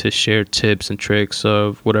way to share tips and tricks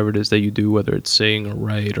of whatever it is that you do, whether it's sing or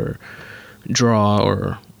write or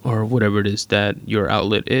draw or whatever it is that your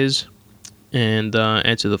outlet is, and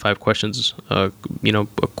answer the 5 questions,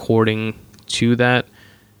 according to that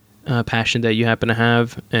passion that you happen to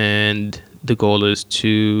have. And the goal is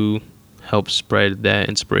to help spread that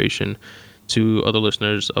inspiration to other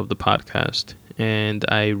listeners of the podcast. And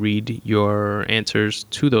I read your answers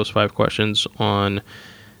to those 5 questions on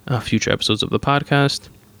future episodes of the podcast.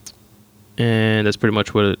 And that's pretty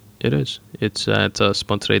much what it is. It's at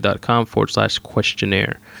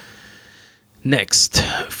spuntoday.com/questionnaire. Next,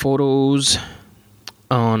 photos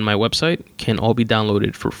on my website can all be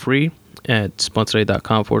downloaded for free at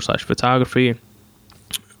spuntoday.com/photography.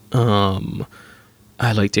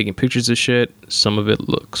 I like taking pictures of shit. Some of it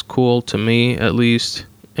looks cool to me, at least,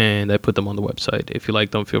 and I put them on the website. If you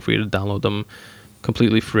like them, feel free to download them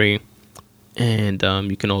completely free. And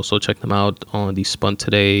you can also check them out on the Spun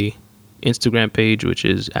Today Instagram page, which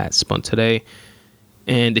is at Spun Today.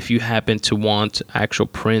 And if you happen to want actual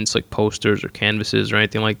prints like posters or canvases or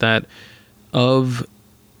anything like that of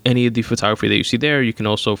any of the photography that you see there, you can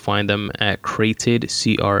also find them at Crated,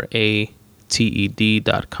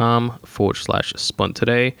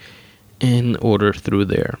 CRATED.com/spuntoday, and order through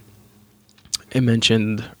there. I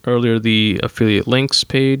mentioned earlier the affiliate links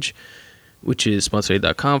page, which is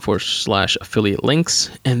spuntoday.com/affiliate links.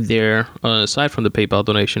 And there, aside from the PayPal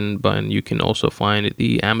donation button, you can also find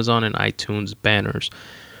the Amazon and iTunes banners,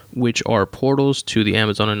 which are portals to the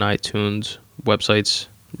Amazon and iTunes websites,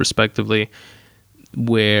 respectively,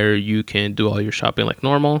 where you can do all your shopping like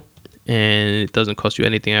normal. And it doesn't cost you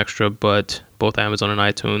anything extra, but both Amazon and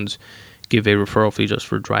iTunes give a referral fee just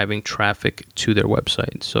for driving traffic to their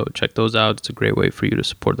website. So check those out. It's a great way for you to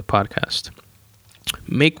support the podcast.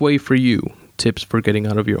 Make Way for You, Tips for Getting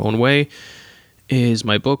Out of Your Own Way, is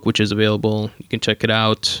my book, which is available. You can check it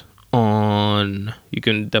out you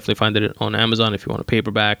can definitely find it on Amazon if you want a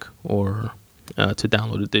paperback or to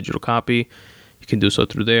download a digital copy. You can do so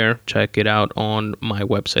through there. Check it out on my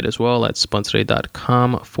website as well at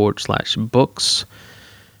spuntoday.com/books.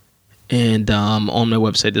 And on my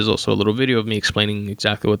website, there's also a little video of me explaining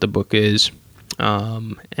exactly what the book is,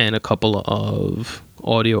 and a couple of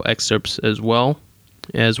audio excerpts as well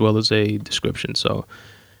as a description. So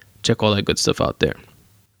check all that good stuff out there.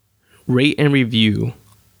 Rate and review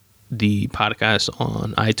the podcast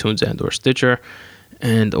on iTunes and or Stitcher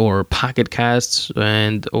and or Pocket Casts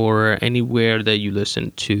and or anywhere that you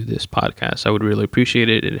listen to this podcast. I would really appreciate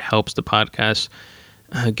it. It helps the podcast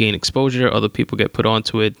gain exposure. Other people get put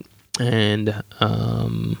onto it. And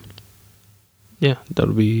yeah,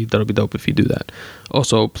 that'll be dope if you do that.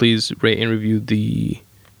 Also, please rate and review the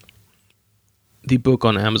book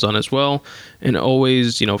on Amazon as well. And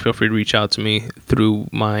always, feel free to reach out to me through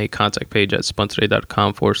my contact page at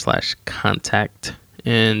spuntoday.com/contact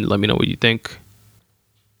and let me know what you think.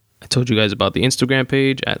 I told you guys about the Instagram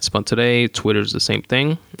page at Spun Today. Twitter's the same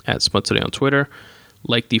thing, at Spun Today on Twitter.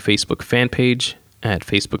 Like the Facebook fan page at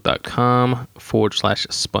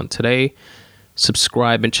facebook.com/Spun Today.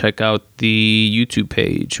 Subscribe and check out the YouTube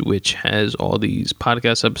page, which has all these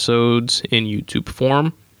podcast episodes in YouTube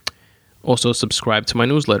form. Also, subscribe to my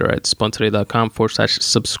newsletter at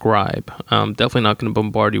spuntoday.com/subscribe. I'm definitely not going to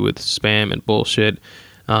bombard you with spam and bullshit.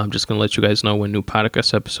 I'm just going to let you guys know when new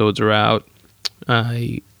podcast episodes are out.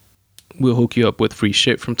 I will hook you up with free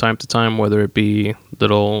shit from time to time, whether it be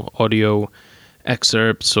little audio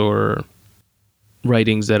excerpts or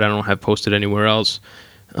writings that I don't have posted anywhere else.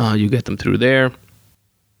 You get them through there,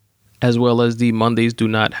 as well as the Mondays Do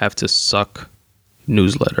Not Have to Suck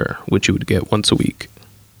newsletter, which you would get once a week.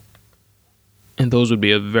 And those would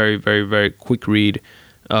be a very, very, very quick read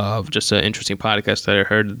of just an interesting podcast that I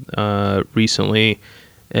heard recently,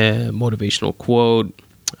 a motivational quote,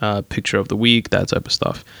 picture of the week, that type of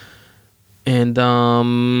stuff. And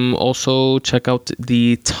also check out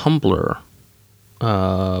the Tumblr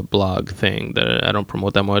blog thing that I don't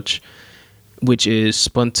promote that much, which is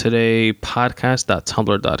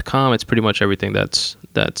spuntodaypodcast.tumblr.com. It's pretty much everything that's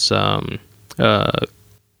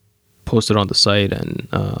posted on the site and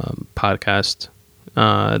podcast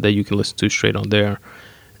that you can listen to straight on there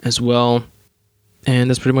as well.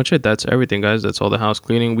 And that's pretty much it. That's everything, guys. That's all the house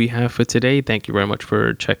cleaning we have for today. Thank you very much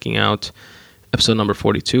for checking out episode number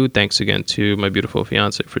 42. Thanks again to my beautiful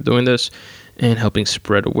fiance for doing this and helping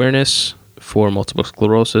spread awareness for multiple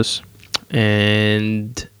sclerosis.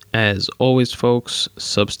 And as always, folks,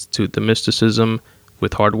 substitute the mysticism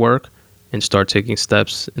with hard work and start taking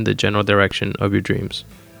steps in the general direction of your dreams.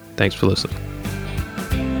 Thanks for listening.